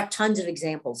 we brought tons of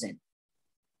examples in.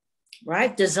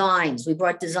 Right? Designs. We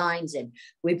brought designs in.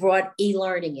 We brought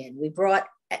e-learning in. We brought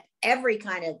every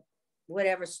kind of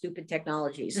whatever stupid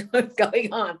technologies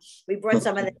going on. We brought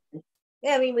some of them.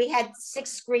 Yeah, I mean, we had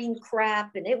 6-screen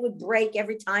crap and it would break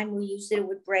every time we used it. It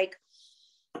would break.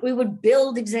 We would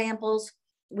build examples.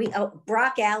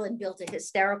 Brock Allen built a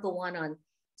hysterical one on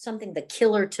something, the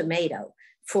killer tomato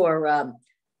for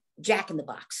Jack in the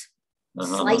Box.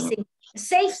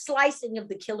 Safe slicing of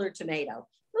the killer tomato.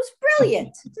 It was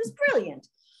brilliant. It was brilliant.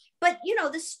 But, you know,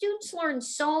 the students learn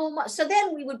so much. So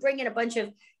then we would bring in a bunch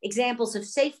of examples of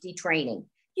safety training.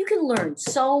 You can learn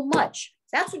so much.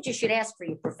 That's what you should ask for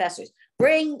your professors.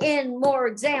 Bring in more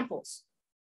examples.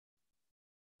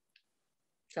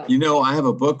 So, you know, I have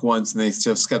a book once and they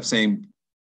just kept saying,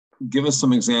 give us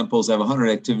some examples. I have a 100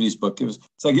 activities book.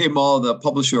 So I gave them all, the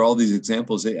publisher, all these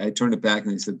examples. I turned it back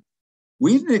and they said,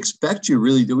 we didn't expect you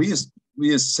really. We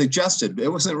just suggested. It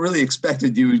wasn't really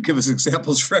expected you would give us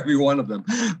examples for every one of them.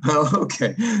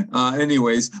 Okay.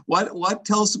 Anyways,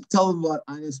 tell them about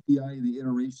ISPI, the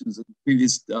iterations of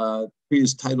previous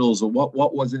titles, or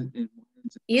what was it? It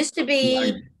used to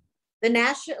be the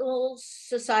National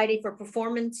Society for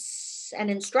Performance and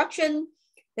Instruction.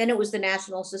 Then it was the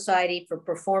National Society for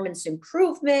Performance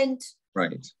Improvement.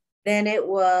 Right. Then it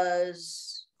was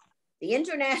the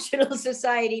International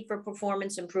Society for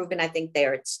Performance Improvement. I think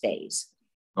there it stays.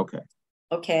 Okay.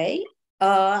 Okay.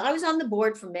 I was on the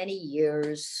board for many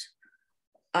years.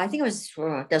 I think it was,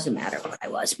 it doesn't matter what I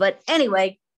was, but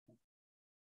anyway,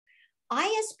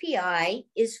 ISPI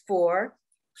is for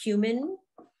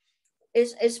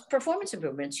is performance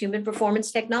improvements, human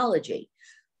performance technology.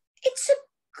 It's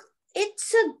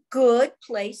a good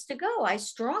place to go. I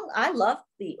love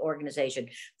the organization.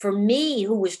 For me,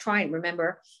 who was trying,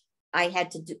 remember, I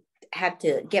had to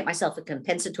get myself a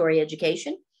compensatory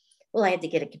education. Well, I had to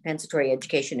get a compensatory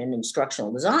education in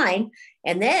instructional design.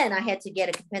 And then I had to get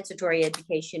a compensatory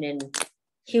education in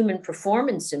human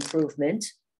performance improvement,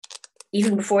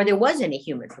 even before there was any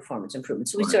human performance improvement.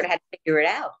 So we sort of had to figure it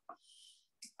out.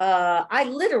 I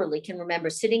literally can remember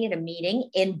sitting in a meeting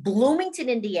in Bloomington,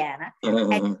 Indiana,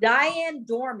 at Diane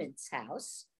Dorman's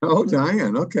house. Oh,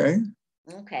 Diane, okay.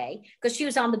 Okay, because she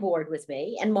was on the board with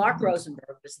me, and Mark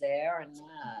Rosenberg was there, and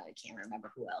I can't remember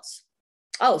who else.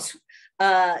 Oh,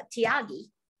 Tiagi.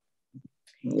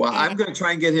 Well, I'm going to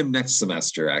try and get him next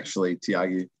semester, actually,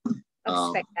 Tiagi.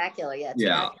 Oh, spectacular, yeah.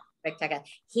 Yeah. Spectacular.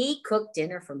 He cooked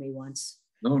dinner for me once.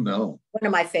 Oh, no. One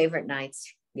of my favorite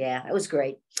nights. Yeah, it was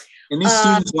great. Any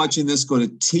students watching this, go to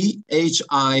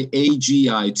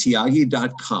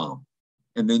Tiagi.com,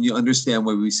 and then you understand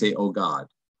why we say, oh, God.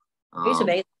 He's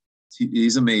amazing.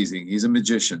 He's amazing. He's a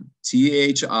magician.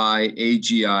 Tiagi.com.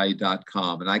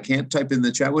 And I can't type in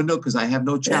the chat window because I have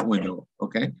no chat window.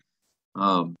 Okay.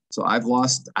 So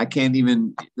I can't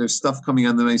even, there's stuff coming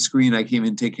on my screen I can't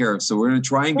even take care of. So we're going to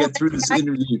try and get through this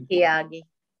interview.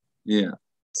 Yeah.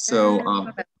 So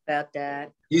about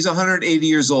that. He's 180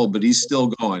 years old, but he's still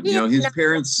going. You know, his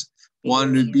parents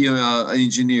wanted to be an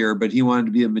engineer, but he wanted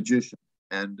to be a magician.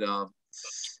 And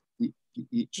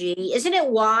G, isn't it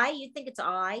Y? You think it's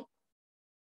I?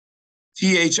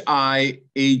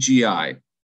 THIAGI.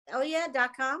 Oh yeah,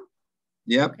 .com.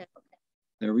 Yep. Okay.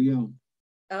 There we go.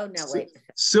 Oh no, wait.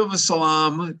 Silva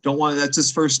Salam, don't want, that's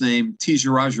his first name.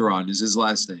 Tijarajaran is his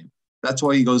last name. That's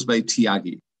why he goes by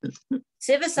Tiagi.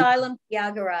 Sivasalam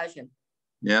Tyagarajan.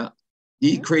 Yeah.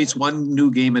 He creates one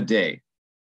new game a day.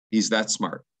 He's that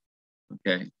smart.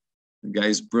 Okay. The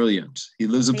guy's brilliant. He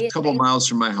lives a couple miles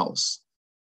from my house.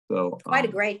 So quite a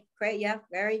great, yeah.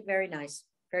 Very, very nice.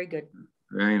 Very good.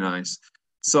 Very nice.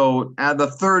 So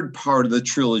the third part of the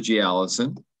trilogy,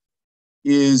 Allison,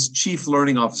 is Chief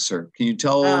Learning Officer. Can you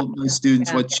tell my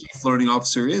students what Chief Learning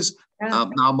Officer is?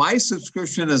 Now, my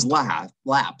subscription has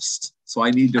lapsed, so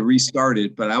I need to restart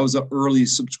it, but I was an early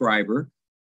subscriber.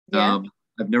 Yeah.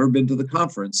 I've never been to the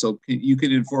conference, so you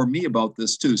can inform me about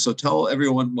this too. So tell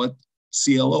everyone what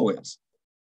CLO is.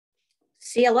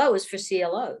 CLO is for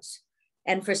CLOs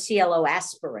and for CLO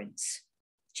aspirants,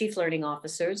 Chief Learning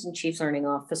Officers and Chief Learning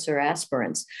Officer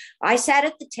aspirants. I sat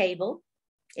at the table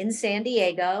in San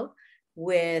Diego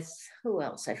with, who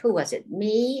else? Who was it?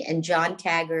 Me and John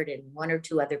Taggart and one or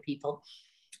two other people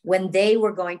when they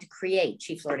were going to create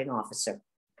Chief Learning Officer.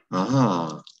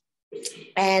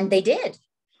 And they did.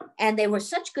 And they were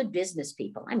such good business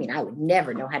people. I mean, I would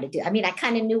never know how to do. I mean, I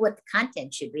kind of knew what the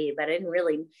content should be, but I didn't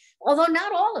really, although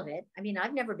not all of it. I mean,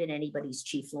 I've never been anybody's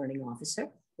Chief Learning Officer,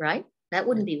 right? That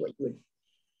wouldn't be what you would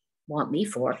want me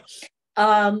for.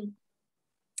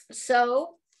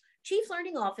 So Chief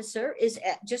Learning Officer is,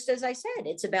 just as I said,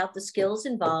 it's about the skills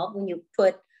involved when you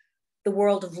put the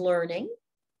world of learning,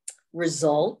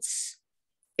 results,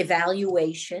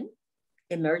 evaluation,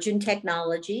 emerging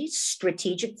technologies,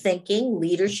 strategic thinking,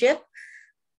 leadership,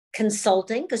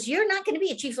 consulting, because you're not going to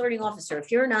be a Chief Learning Officer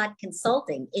if you're not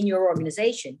consulting in your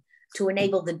organization to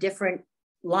enable the different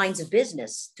lines of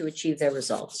business to achieve their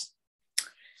results.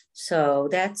 So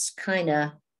that's kind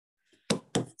of,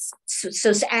 so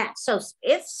CLO,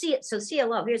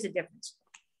 here's the difference.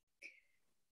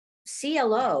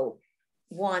 CLO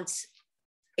wants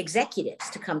executives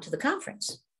to come to the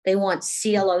conference. They want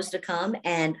CLOs to come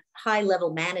and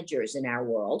high-level managers in our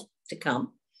world to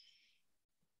come.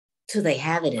 So they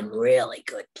have it in really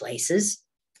good places,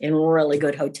 in really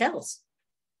good hotels.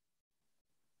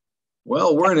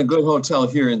 Well, we're in a good hotel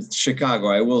here in Chicago.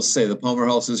 I will say the Palmer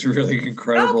House is a really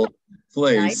incredible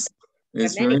place. Nice.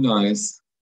 It's very nice.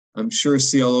 I'm sure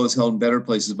CLO is held in better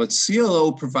places, but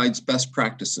CLO provides best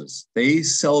practices. They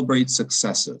celebrate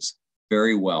successes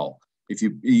very well. If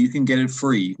you can get it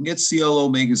free, you can get CLO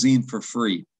magazine for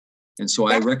free. And so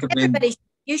I recommend everybody,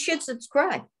 you should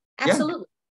subscribe. Absolutely.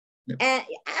 Yeah. And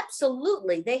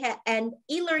absolutely. They have, and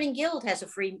eLearning Guild has a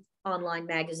free online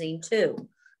magazine too.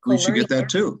 We should get that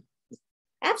too.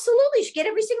 Absolutely. You should get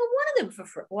every single one of them for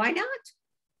free. Why not?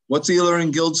 What's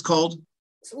eLearning Guild's called?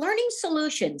 It's Learning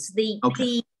Solutions.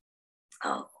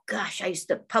 Oh gosh, I used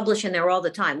to publish in there all the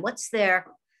time.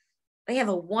 They have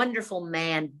a wonderful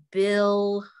man,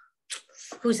 Bill,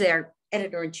 who's their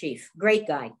editor-in-chief. Great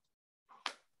guy.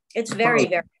 It's very,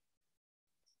 very,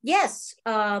 yes.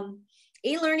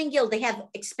 eLearning Guild, they have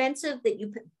expensive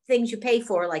things you pay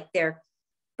for, like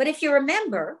but if you're a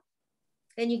member,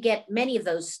 then you get many of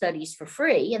those studies for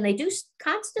free, and they do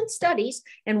constant studies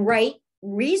and write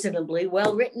reasonably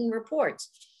well-written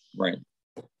reports. Right.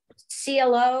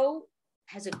 CLO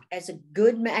has a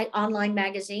good online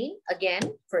magazine, again,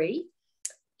 free.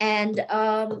 And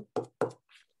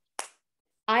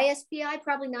ISPI,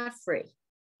 probably not free.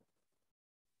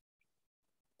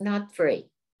 Not free.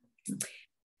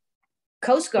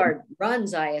 Coast Guard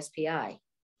runs ISPI.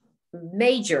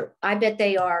 Major. I bet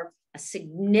they are a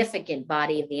significant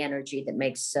body of the energy that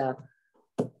makes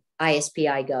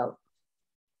ISPI go.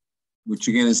 Which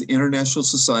again is International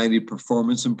Society of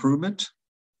Performance Improvement?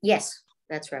 Yes,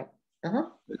 that's right.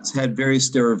 It's had various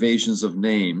derivations of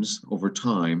names over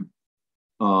time.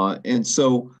 And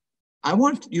so I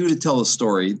want you to tell a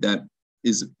story that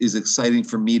is exciting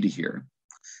for me to hear.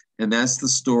 And that's the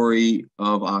story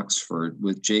of Oxford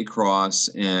with Jay Cross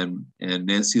and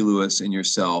Nancy Lewis and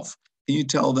yourself. Can you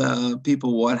tell the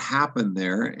people what happened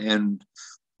there and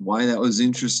why that was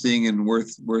interesting and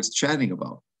worth chatting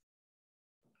about?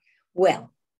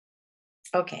 Well,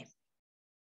 okay.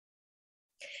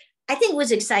 I think it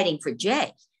was exciting for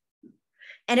Jay.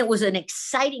 And it was an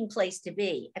exciting place to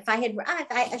be. If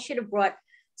I should have brought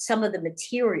some of the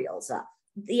materials up.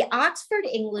 The Oxford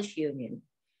English Union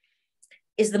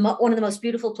is one of the most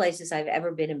beautiful places I've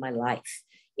ever been in my life.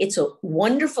 It's a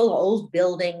wonderful old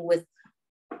building with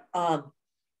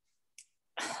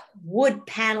wood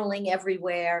paneling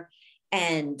everywhere.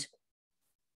 And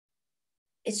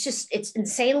it's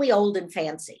insanely old and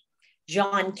fancy.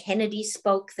 John Kennedy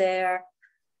spoke there.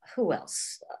 Who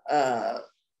else?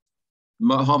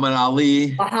 Muhammad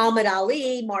Ali.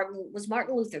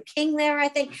 Martin Luther King there, I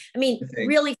think. I mean,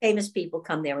 really famous people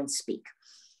come there and speak.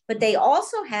 But they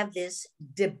also have this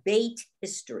debate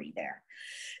history there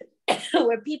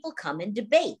where people come and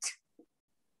debate.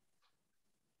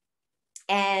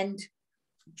 And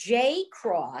Jay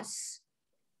Cross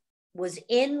was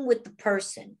in with the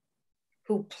person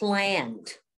who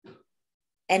planned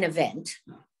an event.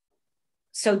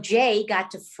 So Jay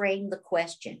got to frame the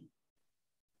question.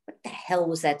 What the hell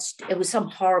was that? It was some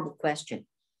horrible question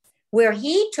where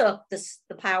he took the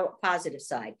positive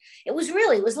side. It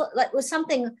was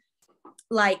something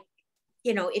like,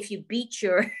 you know, if you beat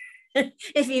your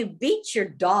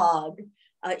dog,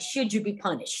 should you be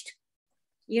punished?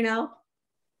 You know,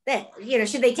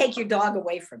 should they take your dog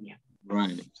away from you?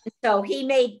 Right. So he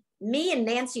made me and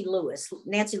Nancy Lewis.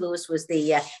 Nancy Lewis was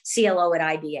the CLO at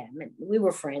IBM, and we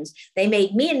were friends. They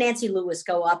made me and Nancy Lewis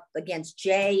go up against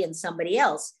Jay and somebody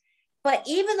else. But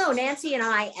even though Nancy and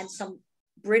I and some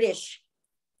British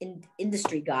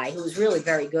industry guy who was really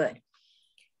very good,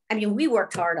 I mean, we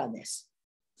worked hard on this,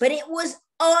 but it was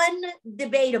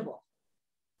undebatable.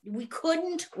 We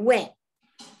couldn't win.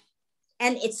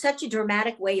 And it's such a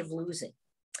dramatic way of losing.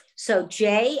 So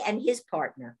Jay and his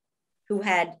partner, who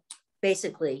had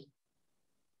basically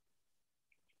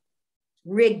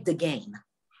rigged the game.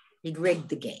 He'd rigged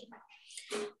the game.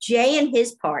 Jay and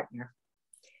his partner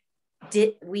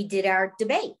did our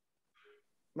debate,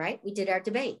 right? We did our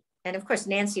debate. And of course,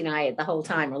 Nancy and I the whole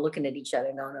time are looking at each other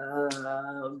and going,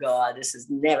 oh God, this is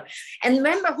never. And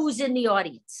remember who's in the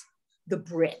audience? The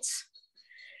Brits.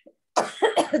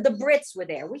 The Brits were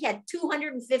there. We had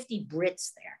 250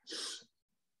 Brits there.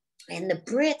 And the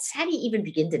Brits, how do you even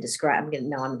begin to describe? I'm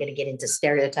going to get into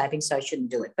stereotyping, so I shouldn't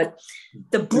do it. But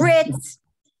the Brits,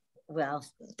 well,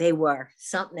 they were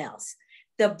something else.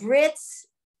 The Brits,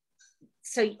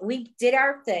 so we did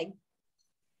our thing.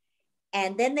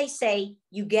 And then they say,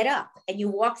 you get up and you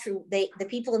walk through, the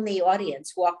people in the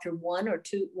audience walk through one of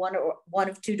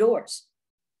two doors.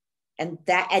 And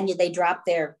they drop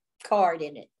their card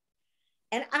in it.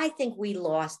 And I think we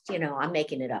lost, I'm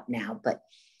making it up now, but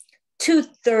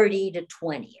 230 to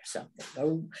 20 or something,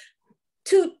 or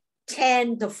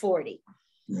 210 to 40.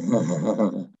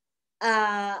 And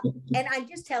I'm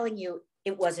just telling you,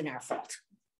 it wasn't our fault.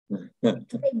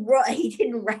 He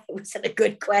didn't write. It wasn't a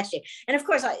good question. And of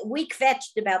course, we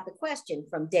kvetched about the question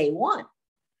from day one.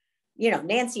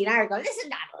 Nancy and I are going, this is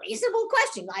not a reasonable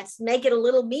question. Let's make it a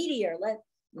little meatier.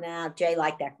 Jay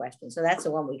liked that question. So that's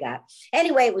the one we got.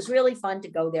 Anyway, it was really fun to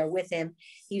go there with him.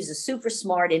 He was a super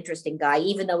smart, interesting guy,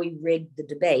 even though he rigged the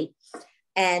debate.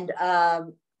 And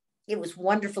it was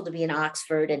wonderful to be in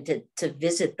Oxford and to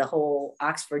visit the whole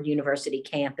Oxford University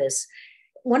campus.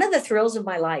 One of the thrills of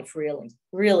my life,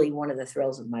 really one of the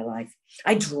thrills of my life.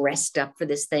 I dressed up for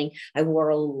this thing. I wore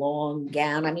a long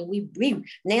gown. I mean, we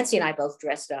Nancy and I both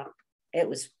dressed up. It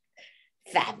was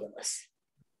fabulous.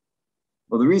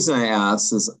 Well, the reason I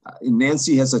asked is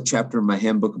Nancy has a chapter in my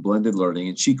handbook of blended learning,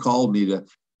 and she called me to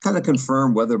kind of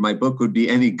confirm whether my book would be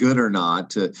any good or not,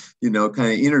 to, kind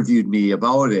of interviewed me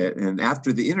about it. And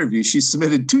after the interview, she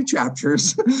submitted 2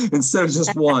 chapters instead of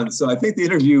just one. So I think the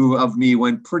interview of me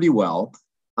went pretty well.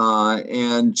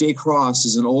 And Jay Cross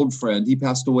is an old friend. He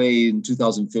passed away in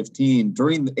 2015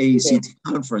 during the AECT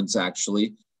conference,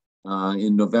 actually,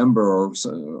 in November or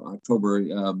October,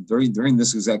 during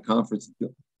this exact conference.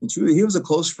 He was a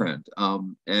close friend,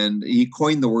 and he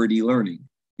coined the word e-learning.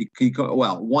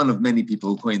 One of many people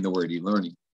who coined the word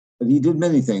e-learning. But he did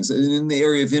many things in the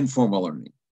area of informal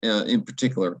learning in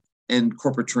particular, and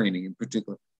corporate training in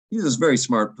particular. He was a very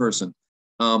smart person.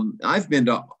 I've been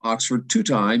to Oxford 2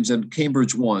 times and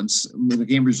Cambridge once, in the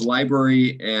Cambridge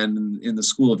Library and in the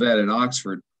School of Ed at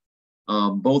Oxford.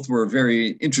 Both were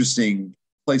very interesting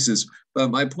places. But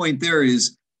my point there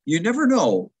is, you never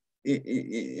know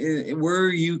where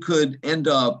you could end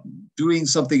up doing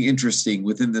something interesting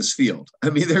within this field.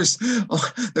 I mean, there's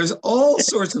all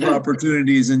sorts of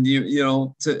opportunities, and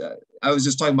I was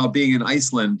just talking about being in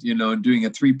Iceland, and doing a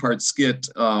 3-part skit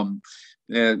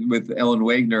with Ellen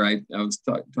Wagner. I was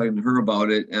talking to her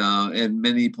about it, and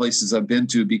many places I've been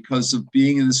to because of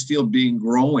being in this field,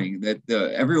 growing. That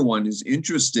everyone is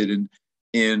interested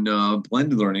in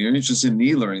blended learning. They're interested in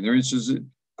e-learning. They're interested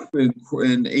in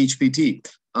HPT.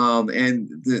 and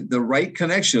the right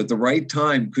connection at the right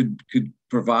time could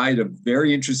provide a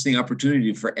very interesting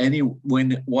opportunity for any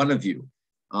one of you.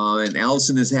 And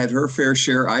Allison has had her fair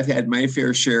share. I've had my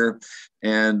fair share,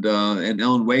 and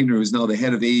Ellen Wagner, who's now the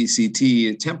head of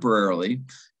AECT temporarily,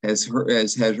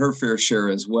 has had her fair share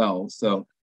as well. So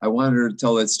I wanted her to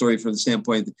tell that story from the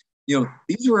standpoint that, you know,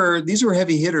 these were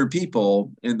heavy hitter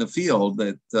people in the field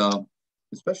that,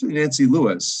 especially Nancy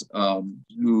Lewis,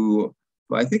 who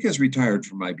I think has retired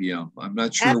from IBM. I'm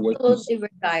not sure Absolutely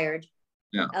retired.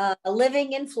 Yeah.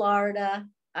 Living in Florida.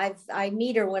 I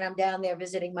meet her when I'm down there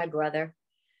visiting my brother.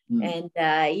 And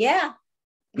yeah.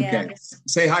 Okay.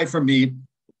 Say hi from me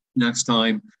next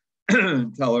time.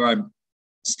 Tell her I'm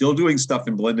still doing stuff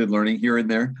in blended learning here and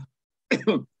there.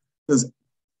 Does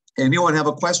anyone have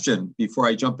a question before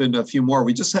I jump into a few more?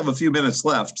 We just have a few minutes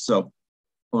left, so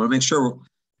I want to make sure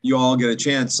you all get a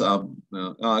chance.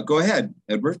 Go ahead,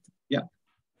 Edward. Yeah.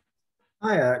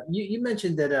 Hi. You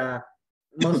mentioned that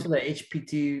most of the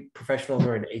HPT professionals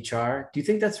are in HR. Do you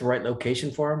think that's the right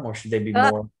location for them, or should they be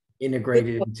more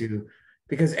integrated into?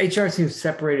 Because HR seems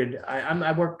separated.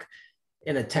 I work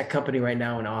in a tech company right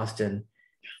now in Austin,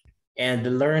 and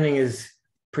the learning is,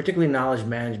 particularly knowledge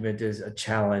management, is a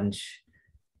challenge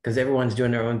because everyone's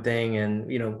doing their own thing,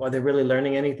 and are they really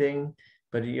learning anything?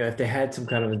 But if they had some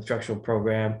kind of instructional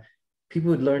program,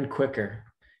 people would learn quicker.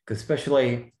 Because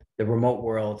especially the remote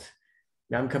world.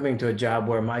 Now I'm coming to a job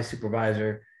where my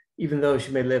supervisor, even though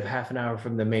she may live half an hour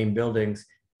from the main buildings,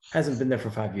 hasn't been there for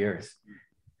 5 years.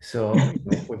 So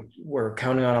we're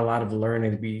counting on a lot of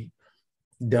learning to be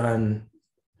done,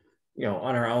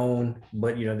 on our own.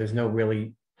 But there's no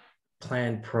really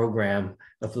planned program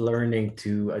of learning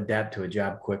to adapt to a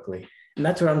job quickly. And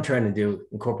that's what I'm trying to do,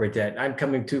 incorporate that. I'm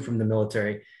coming too from the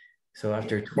military. So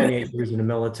after 28 years in the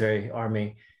military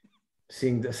Army,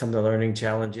 seeing some of the learning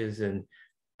challenges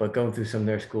but going through some of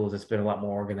their schools, it's been a lot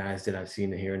more organized than I've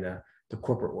seen here in the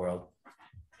corporate world.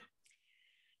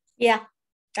 Yeah,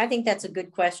 I think that's a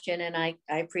good question. And I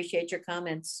appreciate your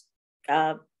comments.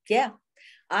 Yeah,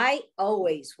 I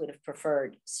always would have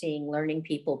preferred seeing learning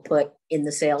people put in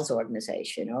the sales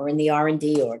organization or in the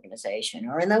R&D organization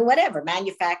or in the whatever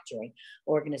manufacturing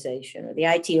organization or the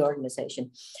IT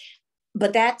organization.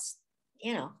 But that's,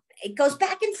 it goes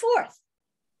back and forth.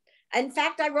 In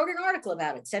fact, I wrote an article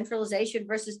about it, centralization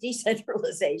versus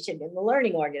decentralization in the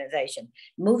learning organization.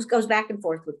 Goes back and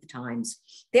forth with the times.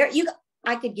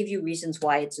 I could give you reasons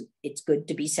why it's good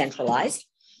to be centralized,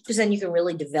 because then you can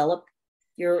really develop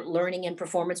your learning and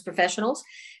performance professionals.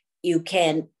 You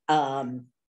can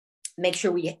make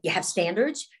sure you have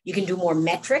standards. You can do more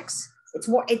metrics.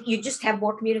 You just have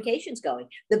more communications going.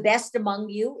 The best among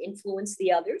you influence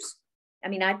the others. I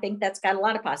mean, I think that's got a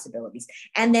lot of possibilities.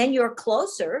 And then you're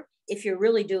closer. If you're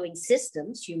really doing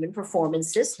systems, human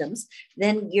performance systems,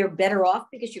 then you're better off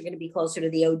because you're going to be closer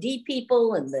to the OD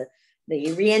people and the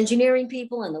re-engineering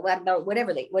people and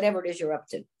whatever it is you're up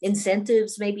to.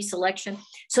 Incentives, maybe selection.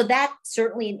 So that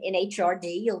certainly in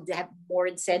HRD, you'll have more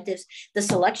incentives. The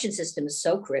selection system is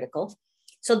so critical.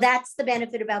 So that's the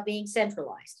benefit about being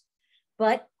centralized.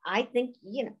 But I think,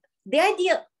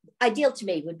 the ideal to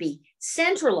me would be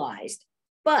centralized,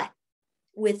 but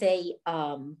with a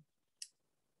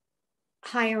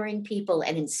hiring people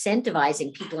and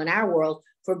incentivizing people in our world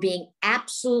for being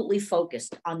absolutely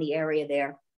focused on the area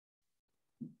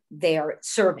they're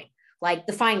serving, like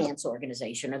the finance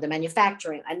organization or the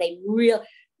manufacturing, and they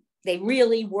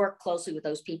really work closely with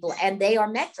those people, and they are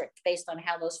metriced based on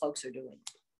how those folks are doing.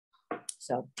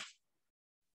 So,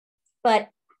 but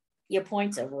your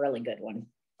point's a really good one.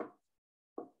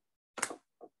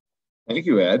 Thank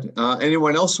you, Ed.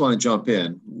 Anyone else want to jump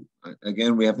in?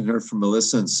 Again, we haven't heard from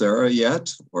Melissa and Sarah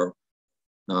yet, or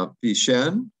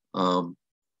Pishen.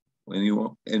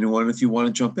 Anyone, if you want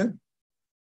to jump in?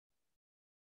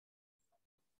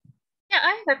 Yeah,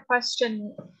 I have a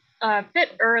question a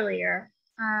bit earlier,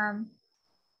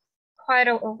 quite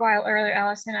a while earlier,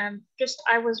 Allison.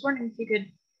 I was wondering if you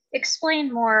could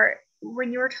explain more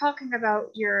when you were talking about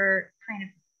your kind of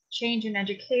change in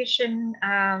education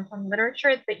from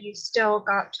literature, that you still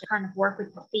got to kind of work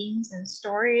with the themes and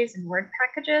stories and word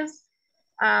packages.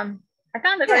 I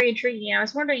found that very intriguing. I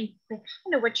was wondering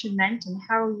kind of what you meant and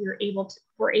how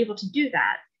were able to do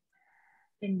that.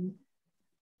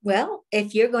 Well,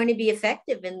 if you're going to be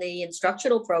effective in the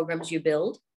instructional programs you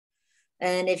build,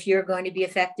 and if you're going to be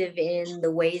effective in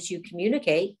the ways you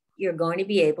communicate, you're going to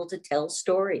be able to tell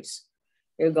stories.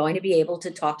 You're going to be able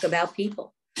to talk about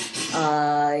people.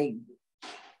 I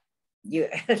mean,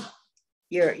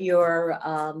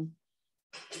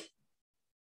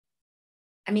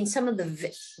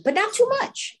 but not too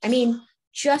much. I mean,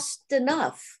 just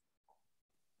enough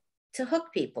to hook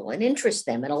people and interest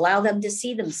them and allow them to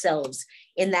see themselves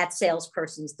in that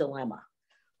salesperson's dilemma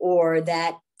or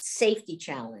that safety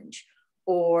challenge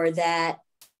or that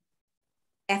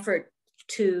effort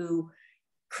to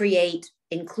create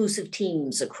inclusive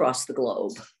teams across the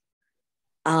globe.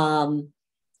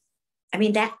 I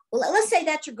mean, let's say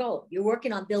that's your goal. You're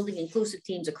working on building inclusive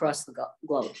teams across the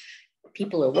globe.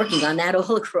 People are working on that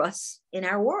all across in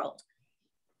our world.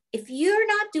 If you're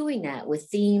not doing that with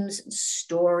themes and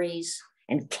stories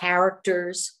and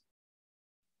characters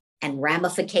and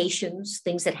ramifications,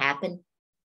 things that happen,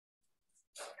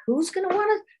 who's going to want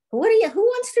to, who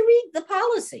wants to read the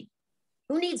policy?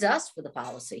 Who needs us for the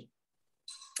policy?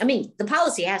 I mean, the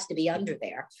policy has to be under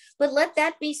there, but let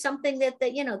that be something that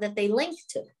that they link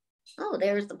to. Oh,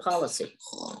 there's the policy.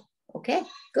 Okay,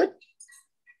 good.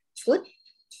 Good.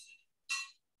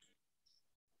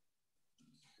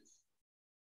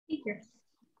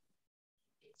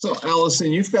 So,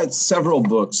 Allison, you've got several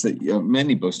books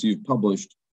many books you've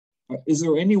published. Is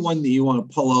there any one that you want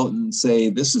to pull out and say,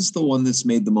 this is the one that's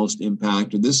made the most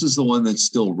impact, or this is the one that's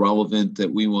still relevant that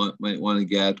we might want to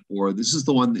get, or this is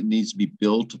the one that needs to be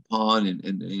built upon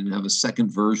and have a second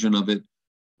version of it?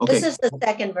 Okay. This is the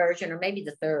second version, or maybe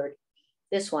the third.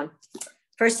 This one,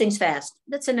 First Things Fast.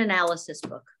 That's an analysis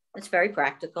book. It's very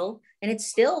practical, and it's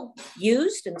still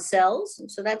used and sells, and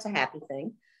so that's a happy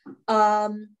thing. I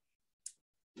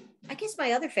guess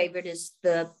my other favorite is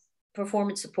the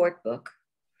performance support book,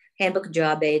 Handbook of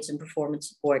Job Aids and Performance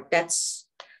Support. That's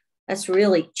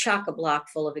really chock-a-block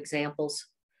full of examples,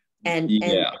 and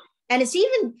it's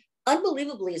even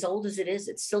unbelievably, as old as it is,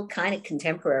 it's still kind of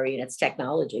contemporary in its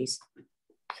technologies.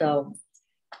 So,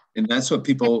 and that's what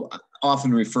people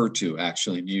often refer to,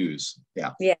 actually, and use.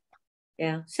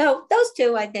 Yeah. So those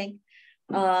two, I think.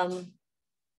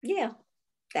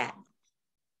 That.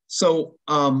 So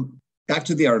back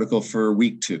to the article for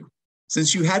week 2.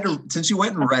 Since you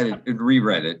went and read it and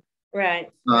reread it, right?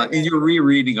 In your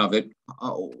rereading of it,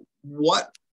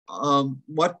 what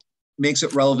makes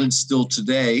it relevant still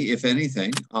today, if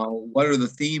anything? What are the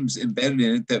themes embedded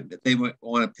in it that they might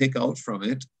want to pick out from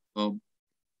it?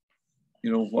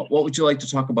 What would you like to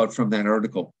talk about from that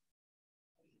article?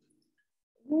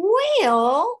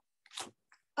 Well,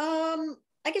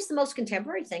 I guess the most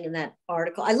contemporary thing in that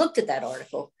article, I looked at that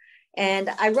article, and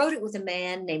I wrote it with a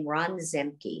man named Ron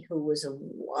Zemke, who was a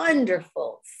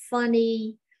wonderful,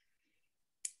 funny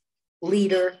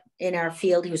leader in our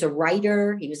field. He was a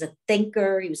writer, he was a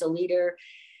thinker, he was a leader,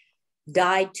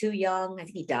 died too young. I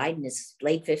think he died in his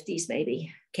late 50s,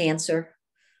 maybe, cancer.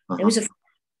 It was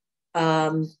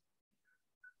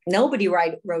nobody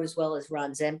wrote as well as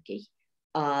Ron Zemke.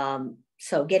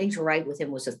 So getting to write with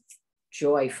him was a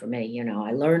joy for me.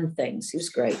 I learned things. He was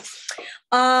great.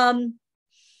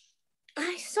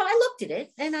 So I looked at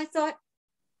it and I thought,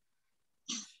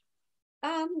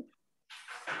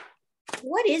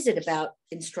 what is it about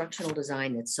instructional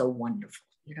design that's so wonderful,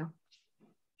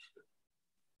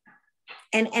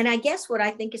 And I guess what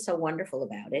I think is so wonderful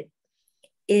about it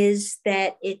is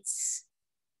that it's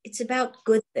about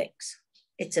good things.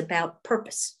 It's about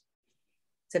purpose.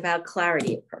 It's about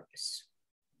clarity of purpose.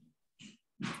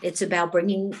 It's about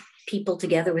bringing people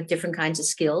together with different kinds of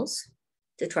skills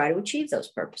to try to achieve those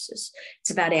purposes.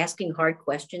 It's about asking hard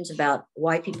questions about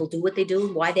why people do what they do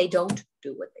and why they don't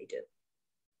do what they do.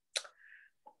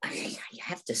 I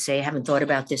have to say, I haven't thought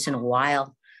about this in a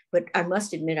while, but I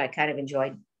must admit, I kind of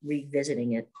enjoyed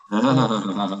revisiting it.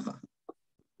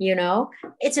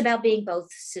 It's about being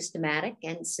both systematic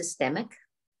and systemic.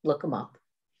 Look them up.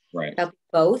 Right. About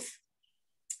both.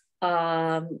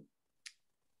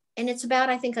 And it's about,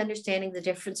 I think, understanding the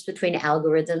difference between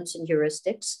algorithms and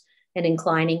heuristics and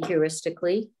inclining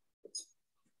heuristically,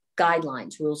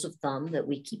 guidelines, rules of thumb that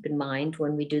we keep in mind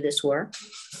when we do this work.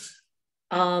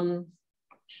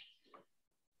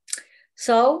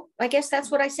 So I guess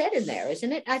that's what I said in there,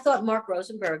 isn't it? I thought Mark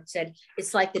Rosenberg said,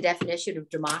 it's like the definition of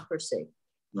democracy.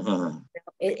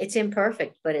 It's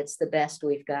imperfect, but it's the best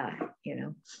we've got,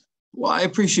 Well, I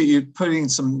appreciate you putting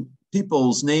some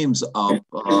people's names up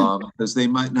because they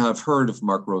might not have heard of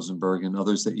Mark Rosenberg and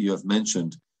others that you have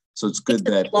mentioned. So it's good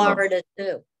that Florida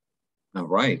too. All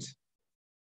right.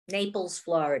 Naples,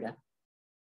 Florida.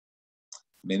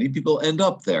 Many people end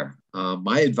up there.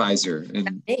 My advisor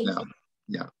and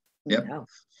Yep. No.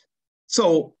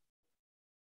 So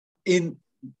in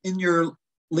your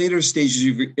later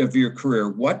stages of your career,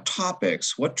 what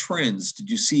topics, what trends did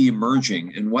you see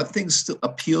emerging, and what things still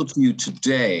appeal to you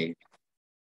today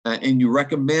and you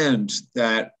recommend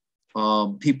that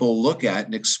people look at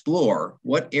and explore?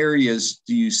 What areas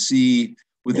do you see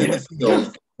within the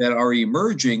field that are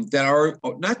emerging, that are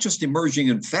not just emerging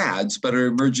in fads, but are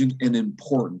emerging and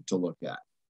important to look at?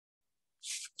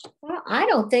 Well, I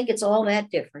don't think it's all that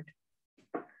different.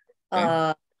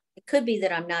 Okay. It could be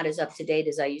that I'm not as up to date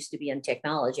as I used to be in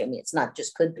technology. I mean, it's not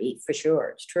just could be, for sure,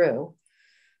 it's true.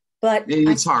 But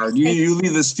it's hard. You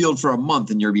leave this field for a month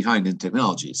and you're behind in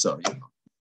technology. So, you know.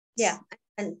 Yeah,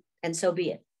 and so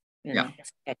be it. You know.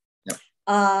 Yeah.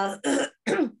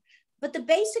 Okay. But the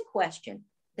basic question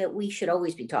that we should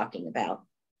always be talking about,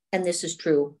 and this is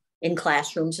true in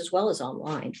classrooms as well as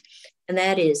online, and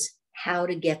that is how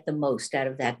to get the most out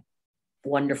of that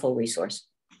wonderful resource.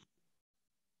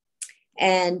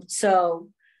 And so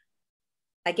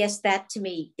I guess that to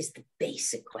me is the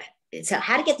basic question. It's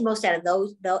how to get the most out of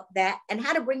that, and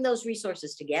how to bring those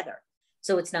resources together.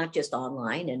 So it's not just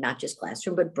online and not just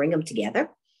classroom, but bring them together,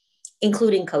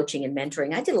 including coaching and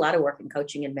mentoring. I did a lot of work in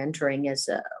coaching and mentoring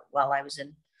while I was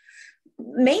in,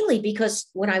 mainly because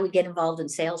when I would get involved in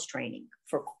sales training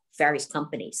for various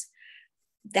companies,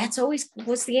 that's always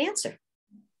was the answer.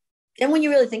 And when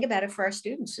you really think about it for our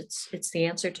students, it's the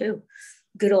answer too.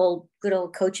 Good old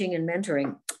coaching and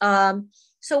mentoring.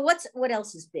 So what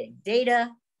else is big?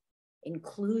 Data,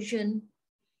 inclusion,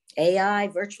 AI,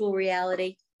 virtual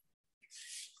reality.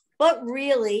 But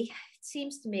really, it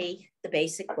seems to me the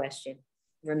basic question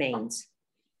remains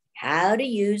how to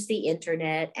use the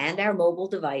internet and our mobile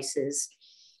devices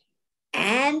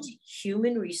and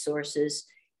human resources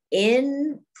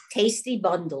in tasty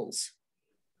bundles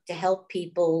to help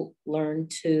people learn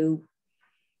to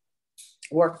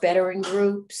work better in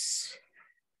groups,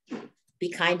 be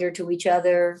kinder to each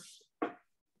other,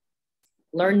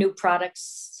 learn new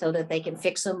products so that they can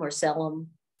fix them or sell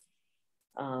them,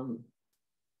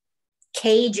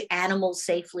 cage animals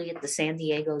safely at the San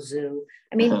Diego Zoo.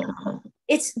 I mean,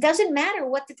 it doesn't matter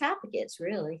what the topic is,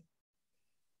 really.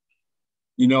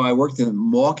 You know, I worked in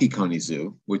Milwaukee County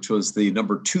Zoo, which was the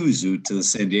 #2 zoo to the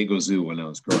San Diego Zoo when I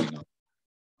was growing up.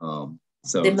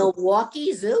 So the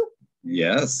Milwaukee Zoo?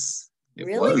 Yes, it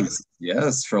really was.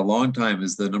 Yes, for a long time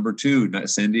is the #2.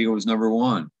 San Diego was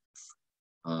 #1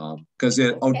 because it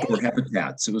had outdoor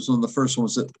habitats. It was one of the first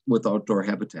ones with outdoor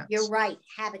habitats. You're right,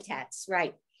 habitats,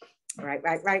 right.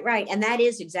 Right. And that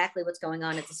is exactly what's going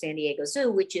on at the San Diego Zoo,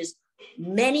 which is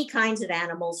many kinds of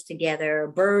animals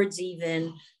together, birds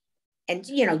even. And,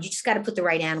 you know, you just got to put the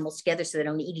right animals together so they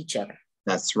don't eat each other.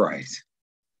 That's right.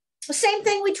 The same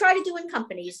thing we try to do in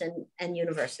companies and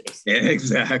universities.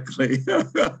 Exactly.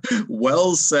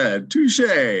 Well said. Touche.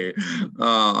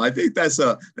 I think that's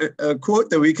a quote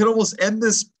that we could almost end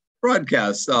this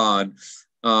broadcast on.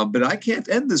 But I can't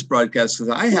end this broadcast because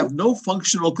I have no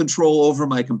functional control over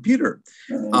my computer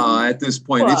at this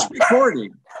point. It's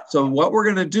recording. So what we're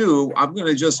going to do,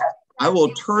 I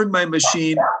will turn my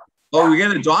machine. Oh, we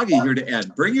got a doggy here to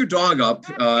end. Bring your dog up.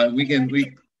 We can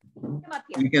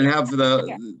have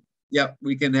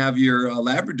we can have your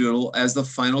Labradoodle as the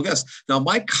final guest. Now,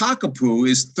 my cockapoo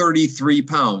is 33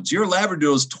 pounds. Your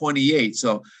Labradoodle is 28.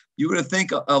 So you would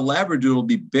think a Labradoodle would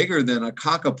be bigger than a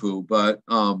cockapoo, but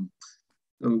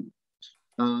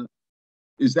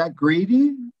is that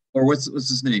Grady or what's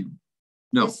his name?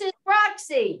 No, this is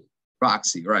Roxy.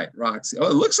 Roxy, right? Roxy. Oh,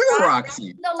 it looks like a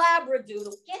Roxy. The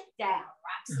Labradoodle. Get down,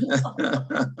 Roxy.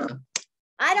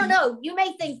 I don't know. You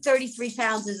may think 33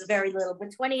 pounds is very little,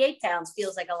 but 28 pounds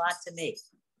feels like a lot to me.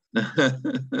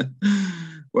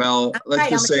 Well, let's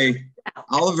just say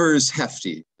Oliver is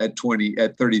hefty at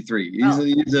 33.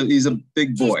 He's a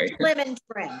big boy. He's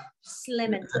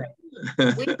slim and trim.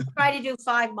 We try to do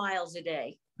 5 miles a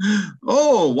day.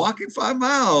 Oh, walking 5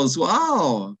 miles.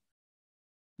 Wow.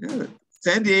 Yeah.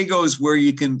 San Diego is where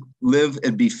you can live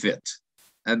and be fit.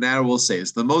 And that I will say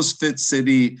is the most fit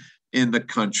city in the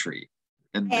country.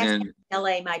 And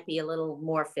LA might be a little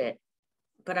more fit,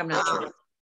 but I'm not sure.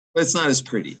 But it's not as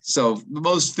pretty. So the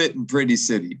most fit and pretty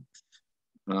city.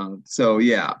 So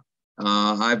yeah,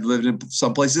 I've lived in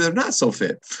some places that are not so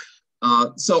fit.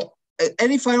 So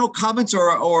any final comments or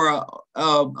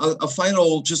a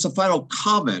final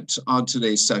comment on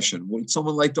today's session? Would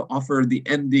someone like to offer the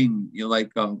ending,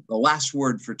 the last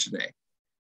word for today?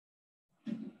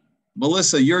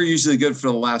 Melissa, you're usually good for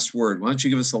the last word. Why don't you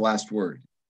give us the last word?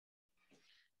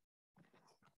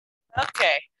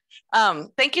 Okay.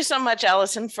 Thank you so much,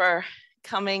 Allison, for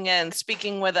coming and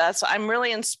speaking with us. I'm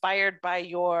really inspired by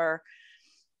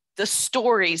the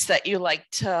stories that you like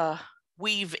to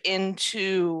weave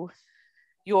into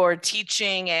your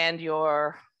teaching and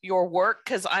your work,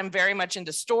 because I'm very much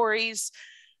into stories.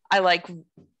 I like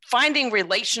finding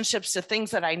relationships to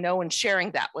things that I know and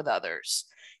sharing that with others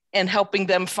and helping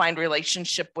them find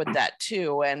relationship with that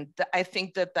too. And I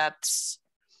think that's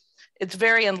it's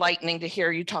very enlightening to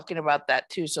hear you talking about that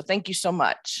too. So thank you so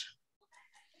much.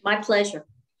 My pleasure.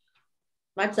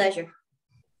 My pleasure.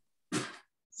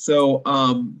 So,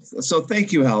 so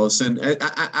thank you, Allison.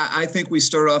 I think we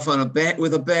start off on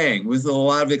with a bang, with a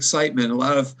lot of excitement, a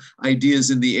lot of ideas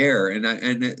in the air, and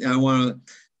I want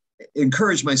to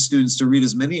encourage my students to read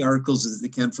as many articles as they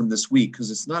can from this week, because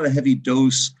it's not a heavy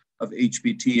dose of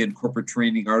HPT and corporate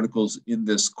training articles in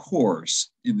this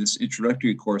course, in this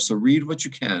introductory course. So read what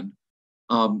you can.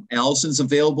 Allison's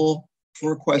available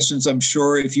for questions. I'm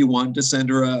sure if you want to send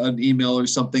her an email or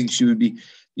something, she would be,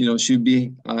 she'd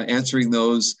be answering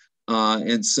those.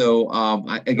 And so,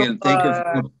 again, thank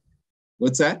her.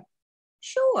 What's that?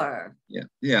 Sure.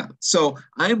 Yeah. So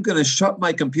I'm going to shut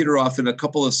my computer off in a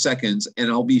couple of seconds, and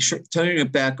I'll be turning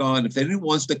it back on. If anyone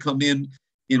wants to come in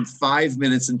 5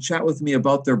 minutes and chat with me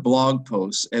about their blog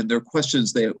posts and their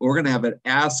questions, we're going to have an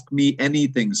Ask Me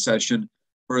Anything session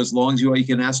for as long as you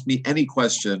can ask me any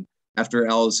question after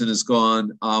Allison is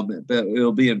gone. But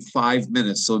it'll be in 5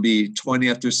 minutes. So it'll be 20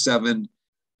 after 7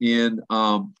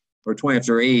 or 20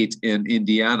 after 8 in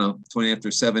Indiana, 20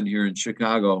 after 7 here in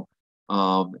Chicago.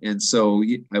 And so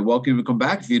I welcome you to come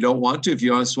back. If you don't want to, if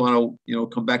you just want to,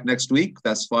 come back next week,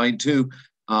 that's fine too.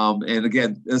 And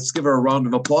again, let's give her a round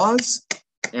of applause.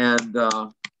 And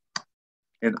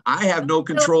I have no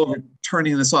control over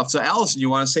turning this off. So Allison, you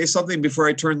want to say something before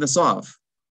I turn this off?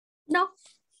 No.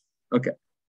 Okay.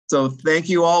 So thank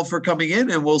you all for coming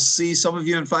in, and we'll see some of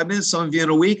you in 5 minutes, some of you in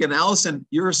a week. And Allison,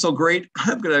 you're so great.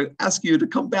 I'm going to ask you to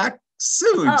come back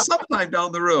soon, sometime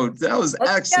down the road. That was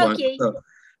excellent. So,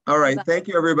 all right. Thank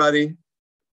you, everybody.